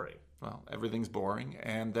everything's boring. Well, everything's boring.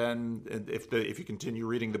 And then if you continue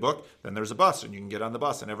reading the book, then there's a bus and you can get on the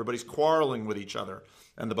bus and everybody's quarreling with each other.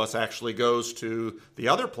 And the bus actually goes to the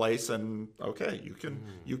other place and, okay,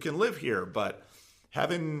 you can live here. But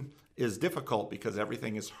heaven is difficult because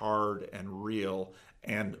everything is hard and real.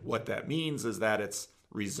 And what that means is that it's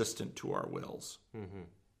resistant to our wills.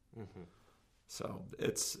 Mm-hmm. Mm-hmm. So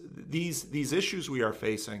it's these issues we are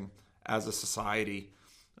facing as a society.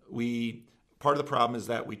 Part of the problem is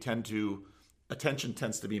that attention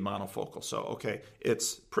tends to be monofocal. So, okay,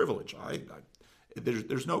 it's privilege.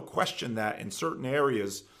 There's no question that in certain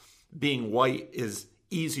areas, being white is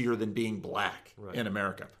easier than being black in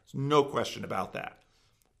America. There's no question about that.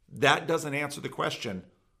 That doesn't answer the question,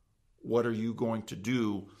 what are you going to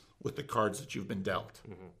do with the cards that you've been dealt?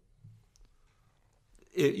 Mm-hmm.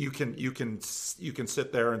 You can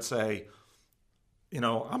sit there and say,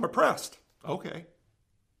 I'm oppressed. Okay,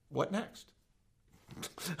 what next?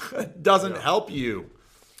 It doesn't help you.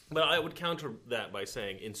 But I would counter that by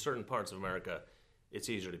saying in certain parts of America, it's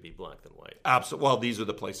easier to be black than white. Absolutely. Well, these are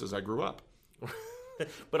the places I grew up.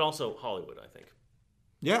 But also Hollywood, I think.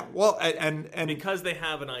 Yeah, well, and because they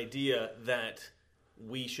have an idea that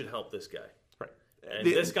we should help this guy. Right. And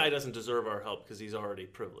this guy doesn't deserve our help because he's already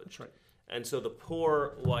privileged. That's right. And so the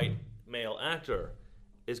poor white male actor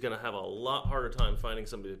is going to have a lot harder time finding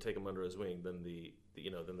somebody to take him under his wing than the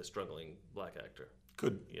struggling black actor.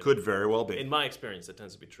 Could very well be. In my experience, that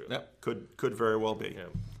tends to be true. Yeah, could very well be. Yeah.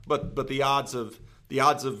 But the odds of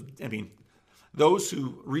those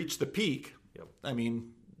who reach the peak,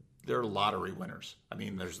 they're lottery winners.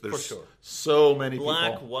 There's for sure. So many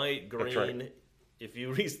black, people. white, green. Right. If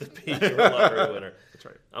you reach the peak, you're a lottery winner. That's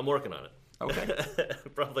right. I'm working on it. Okay.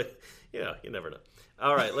 Probably. You never know.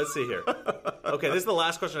 All right, let's see here. Okay, this is the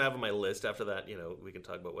last question I have on my list. After that, we can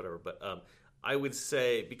talk about whatever. But I would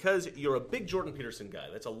say, because you're a big Jordan Peterson guy,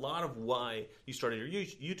 that's a lot of why you started your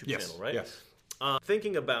YouTube channel, right? Yes.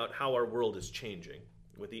 Thinking about how our world is changing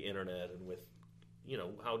with the internet and with,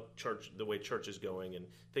 how the way church is going, and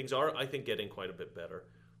things are, I think, getting quite a bit better.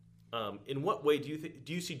 In what way do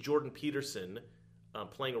you see Jordan Peterson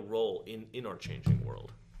playing a role in our changing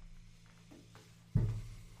world?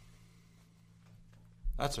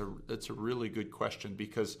 That's a really good question,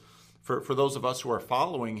 because for those of us who are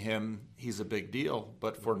following him, he's a big deal.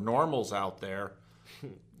 But for normals out there,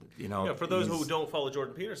 For those who he's- don't follow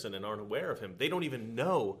Jordan Peterson and aren't aware of him, they don't even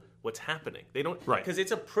know what's happening. They don't, Right. because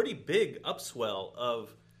it's a pretty big upswell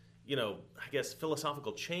of, I guess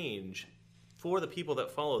philosophical change for the people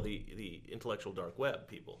that follow the intellectual dark web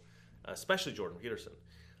people, especially Jordan Peterson.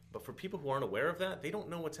 But for people who aren't aware of that, they don't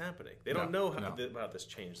know what's happening. They don't know about this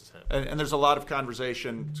change that's happening. And there's a lot of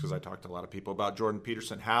conversation, because I talked to a lot of people about Jordan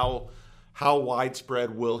Peterson. How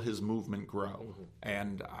widespread will his movement grow? Mm-hmm.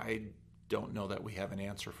 And I don't know that we have an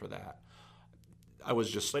answer for that. I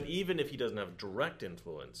was just... But even if he doesn't have direct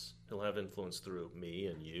influence, he'll have influence through me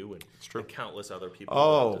and you and countless other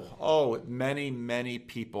people. Many, many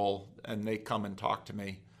people, and they come and talk to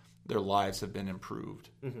me, their lives have been improved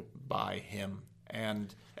by him.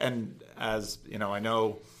 And as I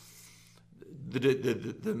know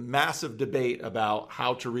the massive debate about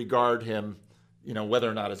how to regard him, whether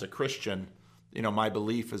or not as a Christian, my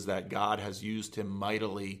belief is that God has used him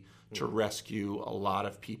mightily to rescue a lot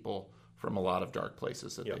of people from a lot of dark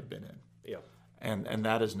places that they've been in. Yeah. And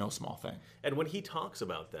that is no small thing. And when he talks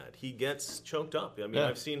about that, he gets choked up. I mean,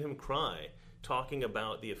 I've seen him cry talking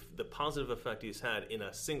about the positive effect he's had in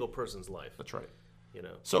a single person's life. That's right.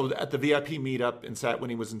 So at the VIP meetup when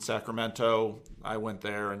he was in Sacramento, I went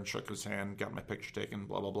there and shook his hand, got my picture taken,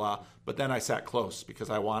 blah, blah, blah. But then I sat close because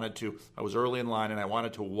I was early in line and I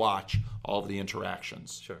wanted to watch all of the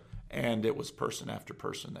interactions. Sure. And it was person after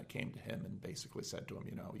person that came to him and basically said to him,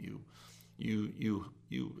 you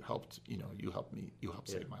helped me, you helped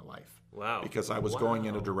save my life. Wow. Because I was going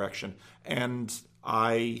in a direction. And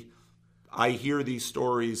I hear these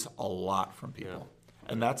stories a lot from people. Yeah.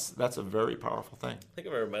 And that's a very powerful thing. I think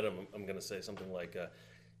if I ever met him, I'm going to say something like,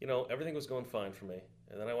 everything was going fine for me.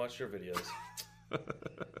 And then I watched your videos.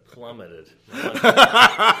 Plummeted. My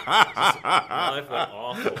life went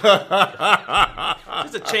awful.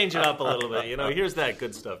 Just to change it up a little bit. Here's that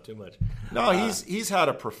good stuff too much. No, he's had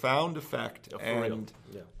a profound effect. And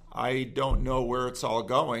I don't know where it's all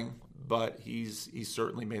going, but he's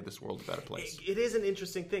certainly made this world a better place. It is an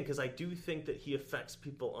interesting thing because I do think that he affects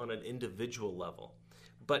people on an individual level.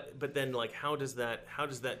 But then, how does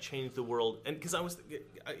that change the world? And because I'm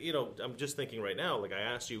just thinking right now, I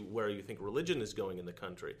asked you where you think religion is going in the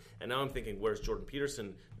country, and now I'm thinking, where's Jordan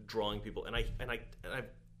Peterson drawing people? And I've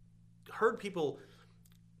heard people,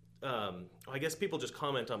 I guess people just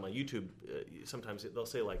comment on my YouTube. Sometimes they'll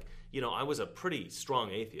say I was a pretty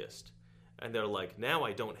strong atheist, and they're like, now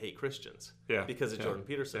I don't hate Christians because of Jordan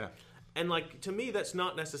Peterson. Yeah. And to me, that's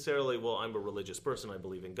not necessarily, well, I'm a religious person, I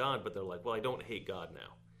believe in God, but they're like, well, I don't hate God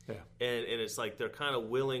now. Yeah. And it's they're kind of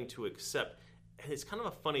willing to accept. And it's kind of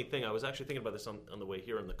a funny thing. I was actually thinking about this on the way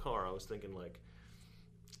here in the car. I was thinking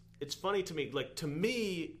it's funny to me, to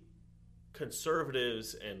me,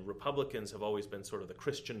 conservatives and Republicans have always been sort of the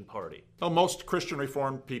Christian party. Well, most Christian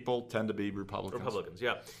Reformed people tend to be Republicans. Republicans,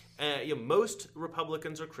 yeah. Most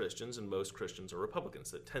Republicans are Christians and most Christians are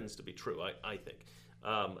Republicans. That tends to be true, I think.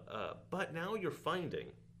 But now you're finding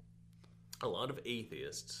a lot of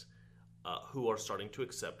atheists who are starting to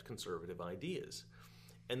accept conservative ideas.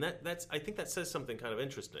 And I think that says something kind of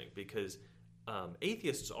interesting because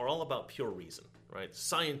atheists are all about pure reason, right?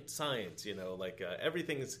 Science,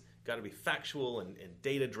 everything's got to be factual and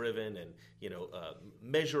data-driven and,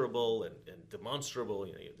 measurable and demonstrable.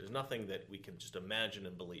 There's nothing that we can just imagine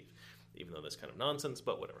and believe, even though that's kind of nonsense,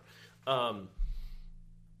 but whatever.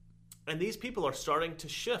 And these people are starting to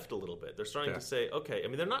shift a little bit. They're starting to say, okay,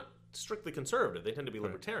 they're not strictly conservative. They tend to be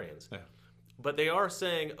libertarians. Yeah. But they are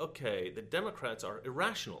saying, okay, the Democrats are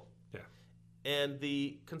irrational. Yeah. And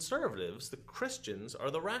the conservatives, the Christians, are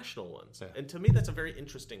the rational ones. Yeah. And to me, that's a very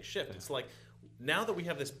interesting shift. Yeah. It's now that we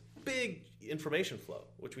have this big information flow,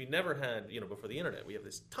 which we never had, before the internet, we have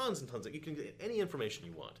this tons and tons of, you can get any information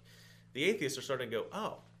you want. The atheists are starting to go,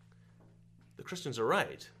 oh, the Christians are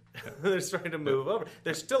right. They're starting to move over.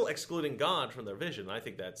 They're still excluding God from their vision. I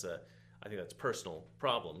think that's personal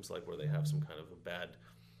problems, where they have some kind of a bad,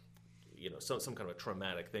 some kind of a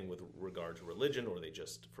traumatic thing with regard to religion, or they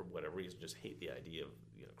just, for whatever reason, just hate the idea of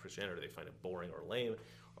Christianity. They find it boring or lame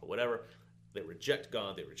or whatever. They reject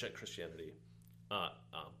God. They reject Christianity.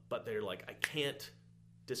 But they're like, I can't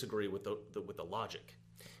disagree with the logic.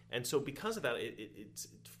 And so because of that, it's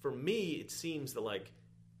for me, it seems that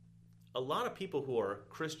a lot of people who are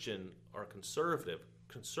Christian are conservative.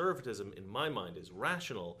 Conservatism, in my mind, is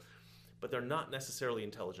rational, but they're not necessarily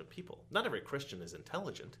intelligent people. Not every Christian is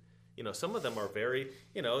intelligent. Some of them are very,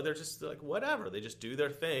 they're just whatever. They just do their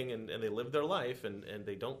thing and they live their life and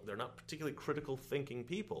they're not particularly critical thinking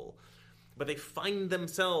people, but they find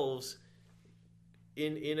themselves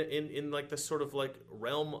in this sort of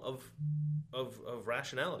realm of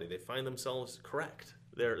rationality. They find themselves correct.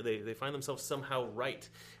 They find themselves somehow right.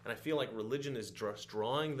 And I feel like religion is just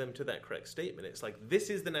drawing them to that correct statement. It's like, this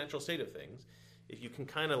is the natural state of things. If you can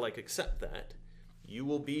kind of like accept that, you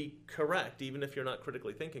will be correct, even if you're not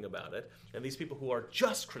critically thinking about it. And these people who are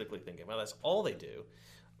just critically thinking about it, that's all they do,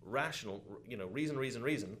 rational,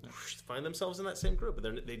 reason, find themselves in that same group.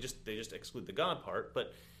 And they just exclude the God part,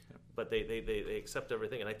 but they accept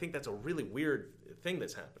everything. And I think that's a really weird thing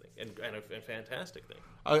that's happening, and a fantastic thing.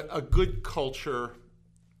 A good culture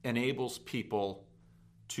enables people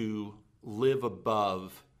to live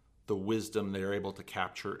above the wisdom they're able to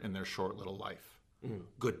capture in their short little life.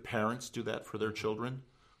 Good parents do that for their children.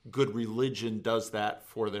 Good religion does that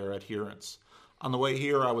for their adherents. On the way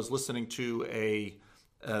here, I was listening to a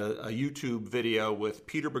YouTube video with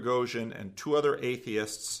Peter Boghossian and two other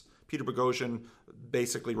atheists. Peter Boghossian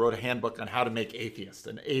basically wrote a handbook on how to make atheists,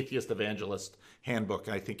 an atheist evangelist handbook.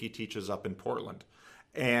 I think he teaches up in Portland.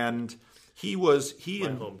 And he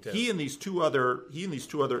and these two other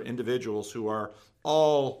individuals who are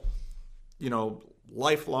all,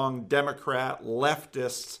 lifelong Democrat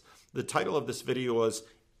leftists. The title of this video was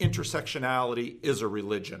 "Intersectionality is a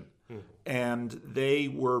Religion," and they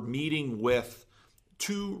were meeting with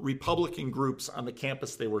two Republican groups on the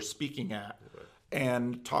campus they were speaking at,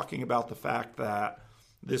 and talking about the fact that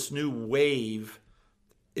this new wave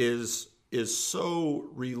is so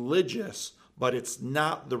religious, but it's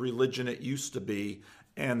not the religion it used to be,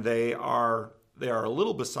 and they are a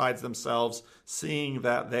little besides themselves, seeing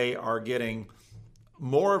that they are getting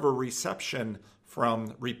more of a reception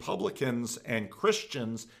from Republicans and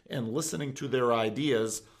Christians and listening to their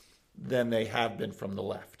ideas than they have been from the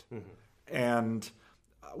left. And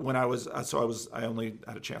when I only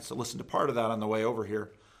had a chance to listen to part of that on the way over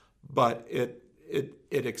here, but it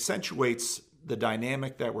accentuates the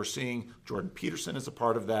dynamic that we're seeing. Jordan Peterson is a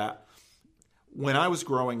part of that. When I was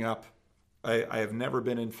growing up, I have never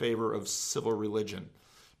been in favor of civil religion,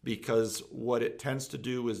 because what it tends to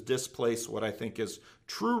do is displace what I think is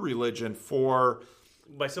true religion for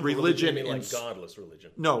by civil religion, you mean like godless religion?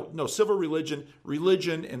 No, civil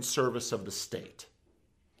religion in service of the state.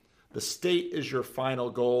 The state is your final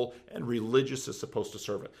goal, and religious is supposed to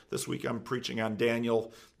serve it. This week I'm preaching on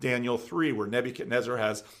Daniel 3, where Nebuchadnezzar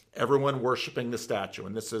has everyone worshiping the statue.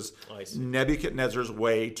 And this is Nebuchadnezzar's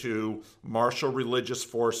way to marshal religious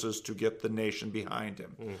forces to get the nation behind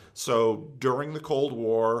him. So during the Cold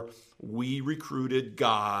War, we recruited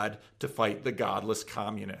God to fight the godless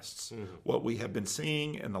communists. What we have been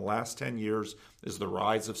seeing in the last 10 years is the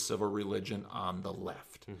rise of civil religion on the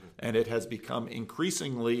left. And it has become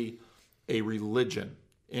increasingly a religion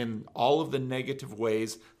in all of the negative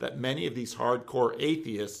ways that many of these hardcore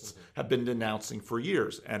atheists have been denouncing for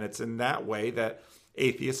years. And it's in that way that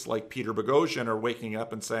atheists like Peter Boghossian are waking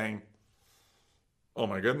up and saying, oh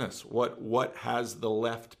my goodness, what has the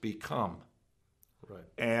left become? Right.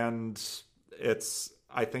 And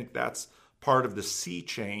I think that's part of the sea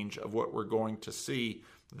change of what we're going to see,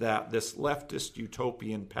 that this leftist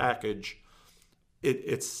utopian package,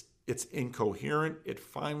 it's incoherent, it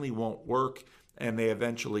finally won't work, and they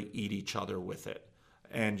eventually eat each other with it.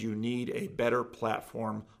 And you need a better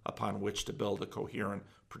platform upon which to build a coherent,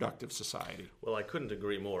 productive society. Well, I couldn't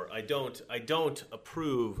agree more. I don't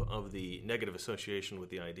approve of the negative association with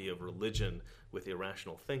the idea of religion with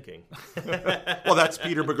irrational thinking. Well, that's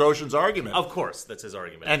Peter Boghossian's argument. Of course, that's his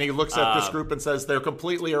argument. And he looks at this group and says they're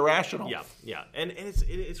completely irrational. Yeah. And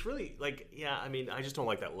it's really like, I mean, I just don't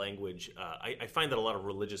like that language. I find that a lot of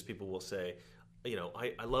religious people will say,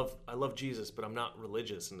 I love Jesus, but I'm not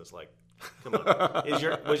religious. And it's like, come on.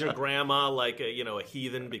 Was your grandma like a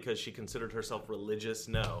heathen because she considered herself religious?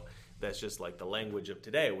 No. That's just like the language of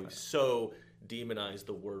today. We've so demonized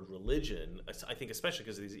the word religion, I think especially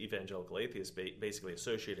because of these evangelical atheists basically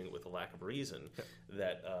associating it with a lack of reason,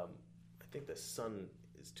 that I think the sun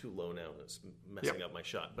is too low now. It's messing up my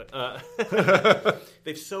shot. But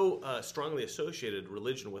they've so strongly associated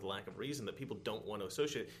religion with lack of reason that people don't want to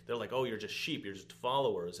associate. They're like, oh, you're just sheep, you're just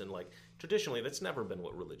followers. And like traditionally, that's never been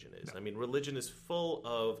what religion is. No. I mean, religion is full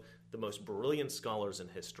of the most brilliant scholars in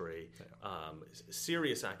history,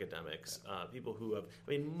 serious academics, people who have,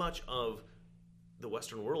 much of the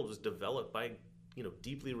Western world was developed by,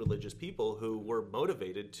 deeply religious people who were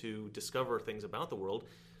motivated to discover things about the world,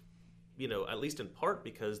 at least in part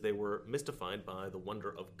because they were mystified by the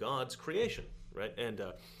wonder of God's creation, right? And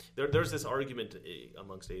there's this argument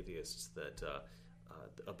amongst atheists that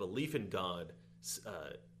a belief in God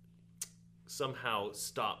somehow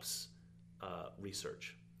stops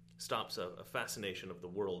research, stops a fascination of the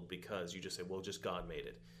world, because you just say, well, just God made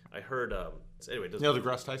it. I heard, anyway. Neil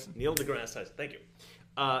deGrasse Tyson. Neil deGrasse Tyson, thank you.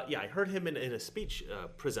 I heard him in a speech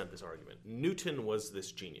present this argument. Newton was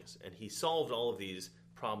this genius, and he solved all of these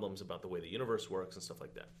problems about the way the universe works and stuff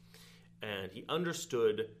like that. And he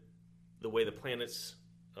understood the way the planets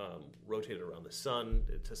rotated around the sun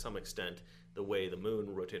to some extent, the way the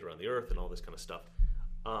moon rotated around the earth and all this kind of stuff.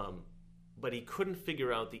 But he couldn't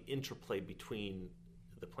figure out the interplay between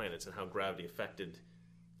the planets and how gravity affected,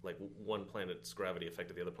 like one planet's gravity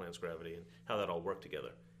affected the other planet's gravity and how that all worked together.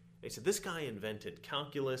 And he said, this guy invented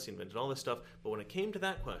calculus, he invented all this stuff, but when it came to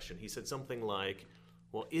that question, he said something like,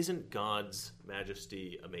 well, isn't God's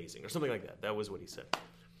majesty amazing? Or something like that. That was what he said. And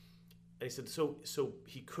he said, so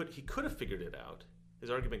he could have figured it out. His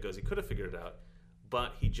argument goes, he could have figured it out,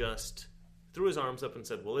 but he just threw his arms up and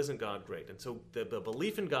said, well, isn't God great? And so the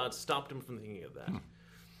belief in God stopped him from thinking of that.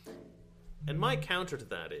 And my counter to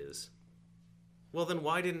that is, well, then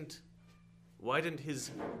why didn't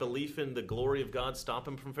his belief in the glory of God stop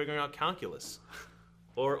him from figuring out calculus?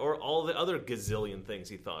 Or all the other gazillion things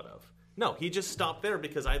he thought of? No, he just stopped there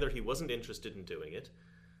because either he wasn't interested in doing it.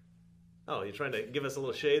 Oh, you're trying to give us a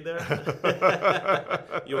little shade there?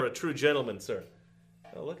 You're a true gentleman, sir.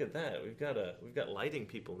 Oh, look at that. We've got lighting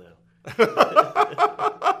people now.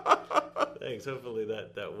 Thanks. Hopefully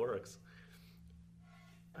that works.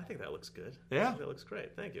 I think that looks good. Yeah. That looks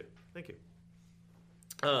great. Thank you.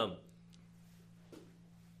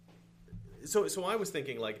 So I was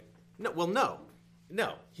thinking like, no.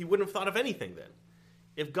 He wouldn't have thought of anything then.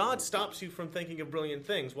 If God stops you from thinking of brilliant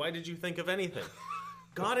things, why did you think of anything?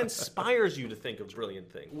 God inspires you to think of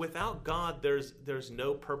brilliant things. Without God, there's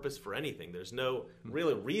no purpose for anything. There's no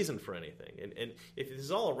real reason for anything. And if this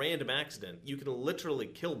is all a random accident, you can literally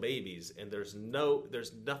kill babies, and there's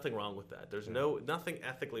nothing wrong with that. There's nothing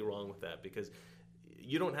ethically wrong with that because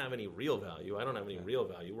you don't have any real value. I don't have any real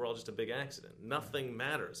value. We're all just a big accident. Nothing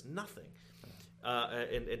matters. Nothing.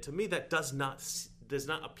 And to me, that does not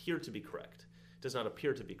appear to be correct. Does not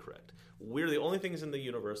appear to be correct. We're the only things in the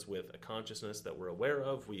universe with a consciousness that we're aware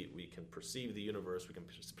of. We can perceive the universe. We can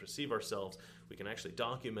perceive ourselves. We can actually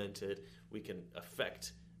document it. We can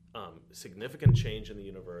affect significant change in the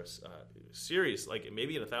universe. Serious, like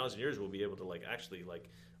maybe in 1,000 years we'll be able to actually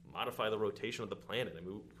modify the rotation of the planet. I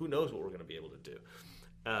mean, who knows what we're going to be able to do?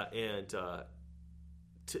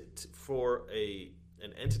 For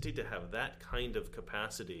an entity to have that kind of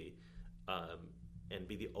capacity and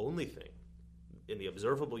be the only thing in the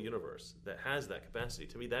observable universe that has that capacity,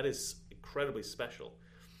 to me that is incredibly special,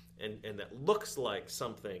 and that looks like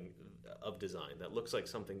something of design, that looks like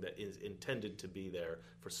something that is intended to be there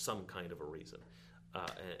for some kind of a reason.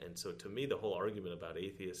 And so to me the whole argument about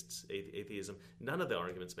atheism, none of the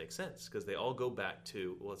arguments make sense because they all go back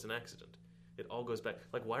to, well, it's an accident. It all goes back,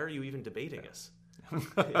 like, why are you even debating us?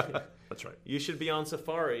 That's right. You should be on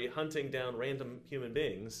safari hunting down random human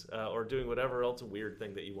beings or doing whatever else weird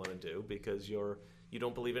thing that you want to do because you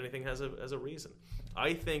don't believe anything has a reason.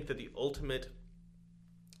 I think that the ultimate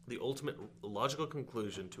logical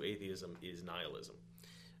conclusion to atheism is nihilism,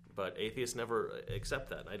 but atheists never accept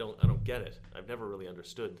that. I don't get it. I've never really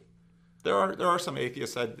understood. There are some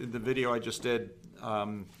atheists. In the video I just did,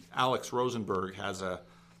 Alex Rosenberg has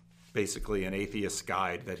basically an atheist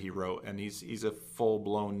guide that he wrote, and he's a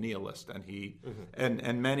full-blown nihilist, and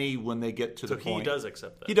and many, when they get to the point, he does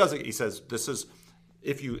accept that. He does. He says this is,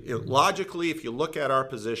 if you look at our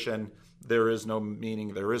position, there is no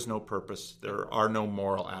meaning, there is no purpose, there are no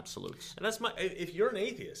moral absolutes. And if you're an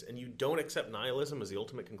atheist and you don't accept nihilism as the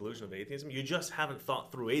ultimate conclusion of atheism, you just haven't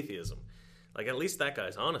thought through atheism. Like, at least that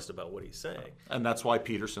guy's honest about what he's saying. And that's why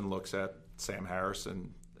Peterson looks at Sam Harris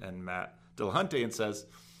and Matt Dillahunty and says,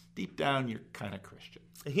 deep down, you're kind of Christian.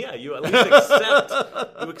 Yeah, you at least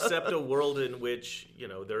accept a world in which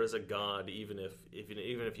there is a God, even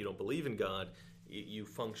if you don't believe in God, you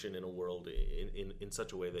function in a world in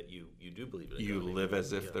such a way that you do believe in God. You live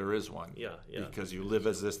as if there is one. Yeah. Because you live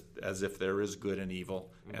as if there is good and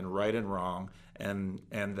evil and right and wrong, and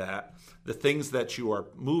that the things that you are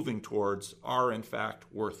moving towards are in fact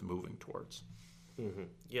worth moving towards. Mm-hmm.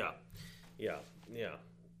 Yeah.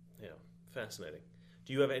 Fascinating.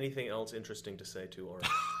 Do you have anything else interesting to say to our?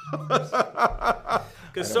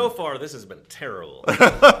 Because so far this has been terrible.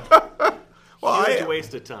 Well, huge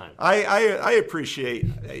waste of time. I appreciate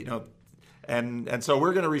and so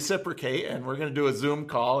we're going to reciprocate, and we're going to do a Zoom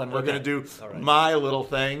call, and we're going to do my little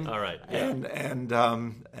thing. All right. Yeah.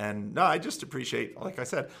 And no, I just appreciate, like I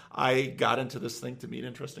said, I got into this thing to meet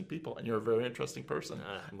interesting people, and you're a very interesting person,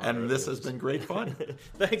 and this has been great fun.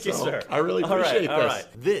 Thank you, sir. I really appreciate this. All right.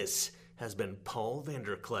 This has been Paul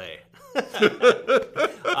Vanderklay,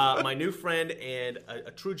 my new friend and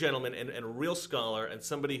a true gentleman and a real scholar and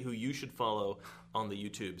somebody who you should follow on the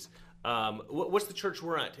YouTubes. What's the church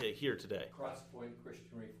we're at here today? Crosspoint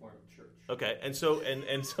Christian Reformed Church. Okay, and so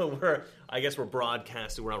we're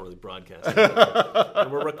broadcasting. We're not really broadcasting,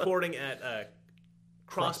 and we're recording at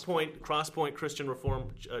Crosspoint Christian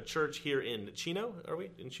Reformed Church here in Chino. Are we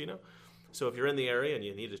in Chino? So if you're in the area and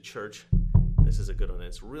you need a church, this is a good one.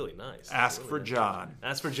 It's really nice. Ask for John.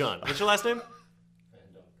 Ask for John. What's your last name?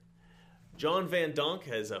 John Van Donk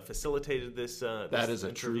has facilitated this. That is a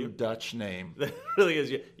interview. true Dutch name. That really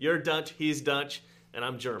is. You're Dutch, he's Dutch, and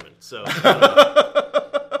I'm German. So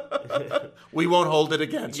we won't hold it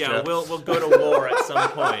against you. Yeah, we'll go to war at some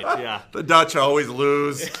point. Yeah, the Dutch always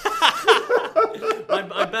lose.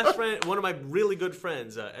 My best friend, one of my really good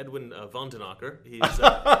friends, Edwin van den Akker. He's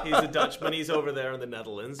a Dutchman. He's over there in the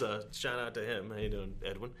Netherlands. Shout out to him. How you doing,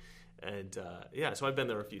 Edwin? And so I've been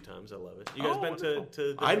there a few times. I love it. You guys been to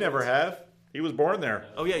the I never have. He was born there.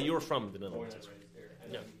 Oh yeah, you were from the Netherlands.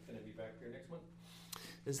 Yeah. Going to be back here next month.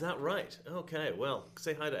 Is that right? Okay. Well,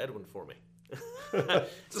 say hi to Edwin for me.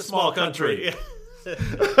 It's a small country. All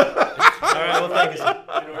right. Well, thank you.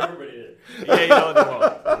 I know everybody did. Yeah, you know them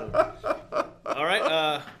all. All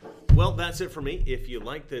right. Well, that's it for me. If you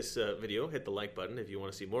like this video, hit the like button. If you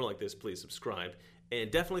want to see more like this, please subscribe.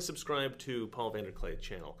 And definitely subscribe to Paul Vanderklay's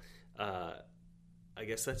channel. I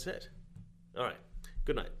guess that's it. All right.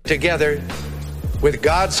 Good night. Together, with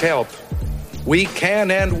God's help, we can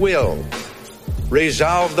and will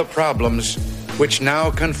resolve the problems which now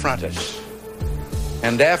confront us.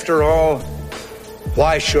 And after all,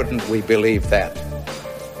 why shouldn't we believe that?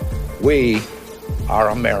 We are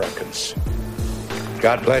Americans.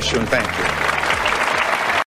 God bless you and thank you.